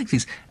smokers like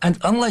these. And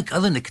unlike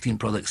other nicotine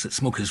products that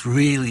smokers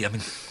really,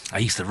 I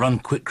used to run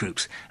quick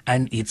groups,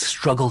 and you'd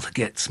struggle to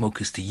get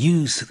smokers to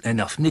use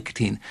enough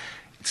nicotine.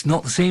 It's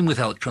not the same with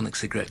electronic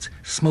cigarettes.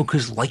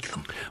 Smokers like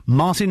them.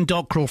 Martin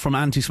Dockrell from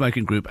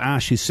anti-smoking group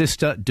Ash, his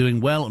sister,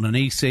 doing well on an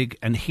e-cig,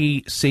 and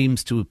he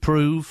seems to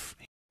approve.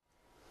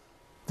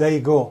 There you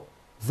go.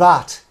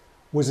 That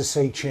was a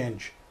sea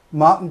change.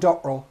 Martin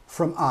Dockrell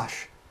from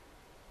Ash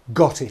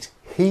got it.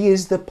 He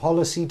is the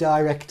policy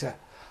director.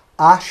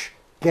 Ash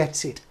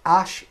gets it.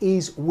 Ash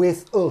is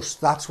with us.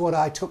 That's what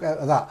I took out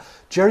of that.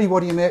 Gerry,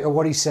 what do you make of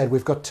what he said?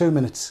 We've got 2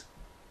 minutes.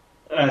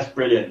 That's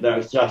brilliant. That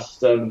was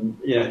just,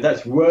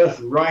 that's worth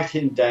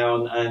writing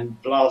down and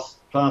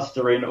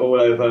plastering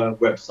all over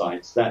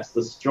websites. That's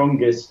the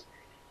strongest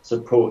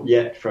support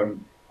yet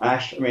from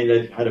Ash.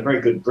 They've had a very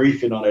good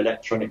briefing on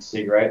electronic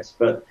cigarettes,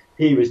 but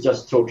he was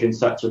just talking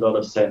such a lot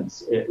of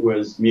sense. It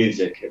was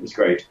music. It was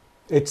great.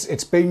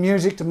 It's been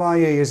music to my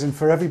ears, and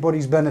for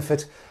everybody's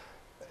benefit,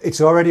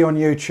 it's already on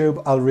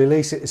YouTube. I'll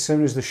release it as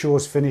soon as the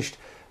show's finished,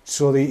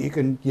 so that you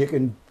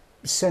can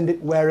send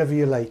it wherever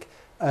you like.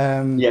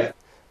 Yeah.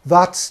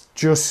 That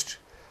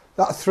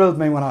thrilled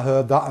me when I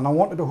heard that, and I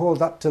wanted to hold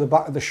that to the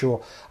back of the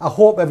show. I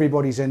hope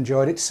everybody's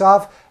enjoyed it.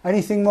 Sav,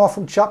 anything more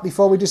from chat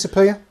before we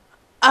disappear?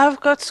 I've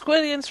got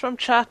squillions from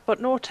chat, but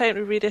no time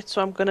to read it,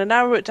 so I'm going to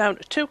narrow it down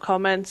to 2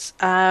 comments.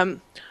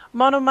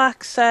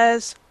 Monomax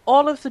says,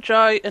 all of the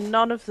joy and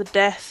none of the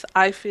death.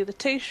 I feel a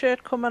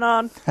t-shirt coming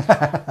on.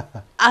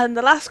 And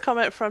the last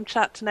comment from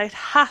chat tonight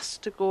has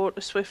to go to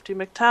Swifty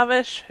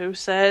McTavish, who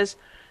says,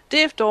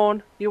 Dave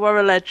Dawn, you are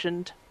a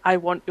legend. I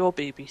want your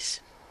babies.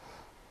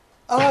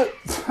 I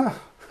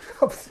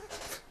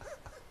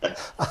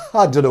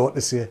don't know what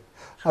to say.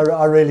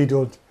 I really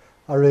don't.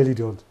 I really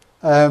don't.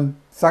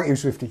 Thank you,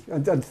 Swifty.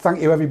 And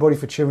thank you, everybody,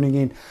 for tuning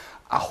in.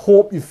 I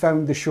hope you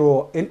found the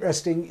show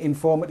interesting,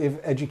 informative,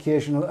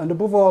 educational, and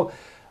above all,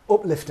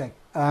 uplifting.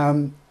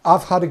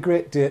 I've had a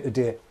great day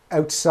today,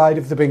 outside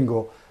of the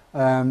bingo.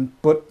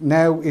 But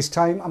now is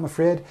time, I'm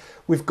afraid.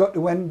 We've got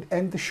to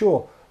end the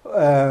show.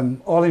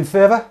 All in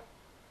favour?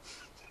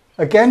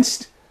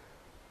 Against?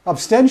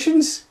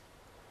 Abstentions?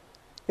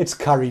 It's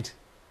carried.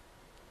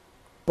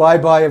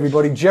 Bye-bye,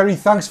 everybody. Gerry,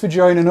 thanks for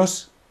joining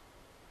us.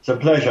 It's a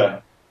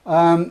pleasure.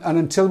 And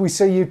until we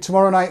see you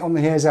tomorrow night on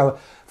the Haze Hour,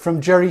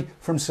 from Gerry,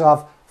 from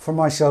Sav, from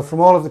myself, from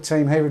all of the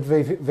team here at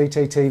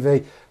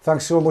VTTV,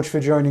 thanks so much for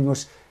joining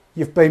us.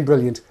 You've been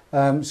brilliant.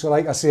 So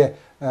like I say,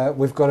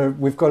 we've got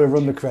to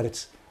run the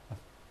credits.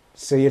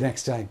 See you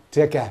next time.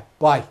 Take care.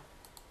 Bye.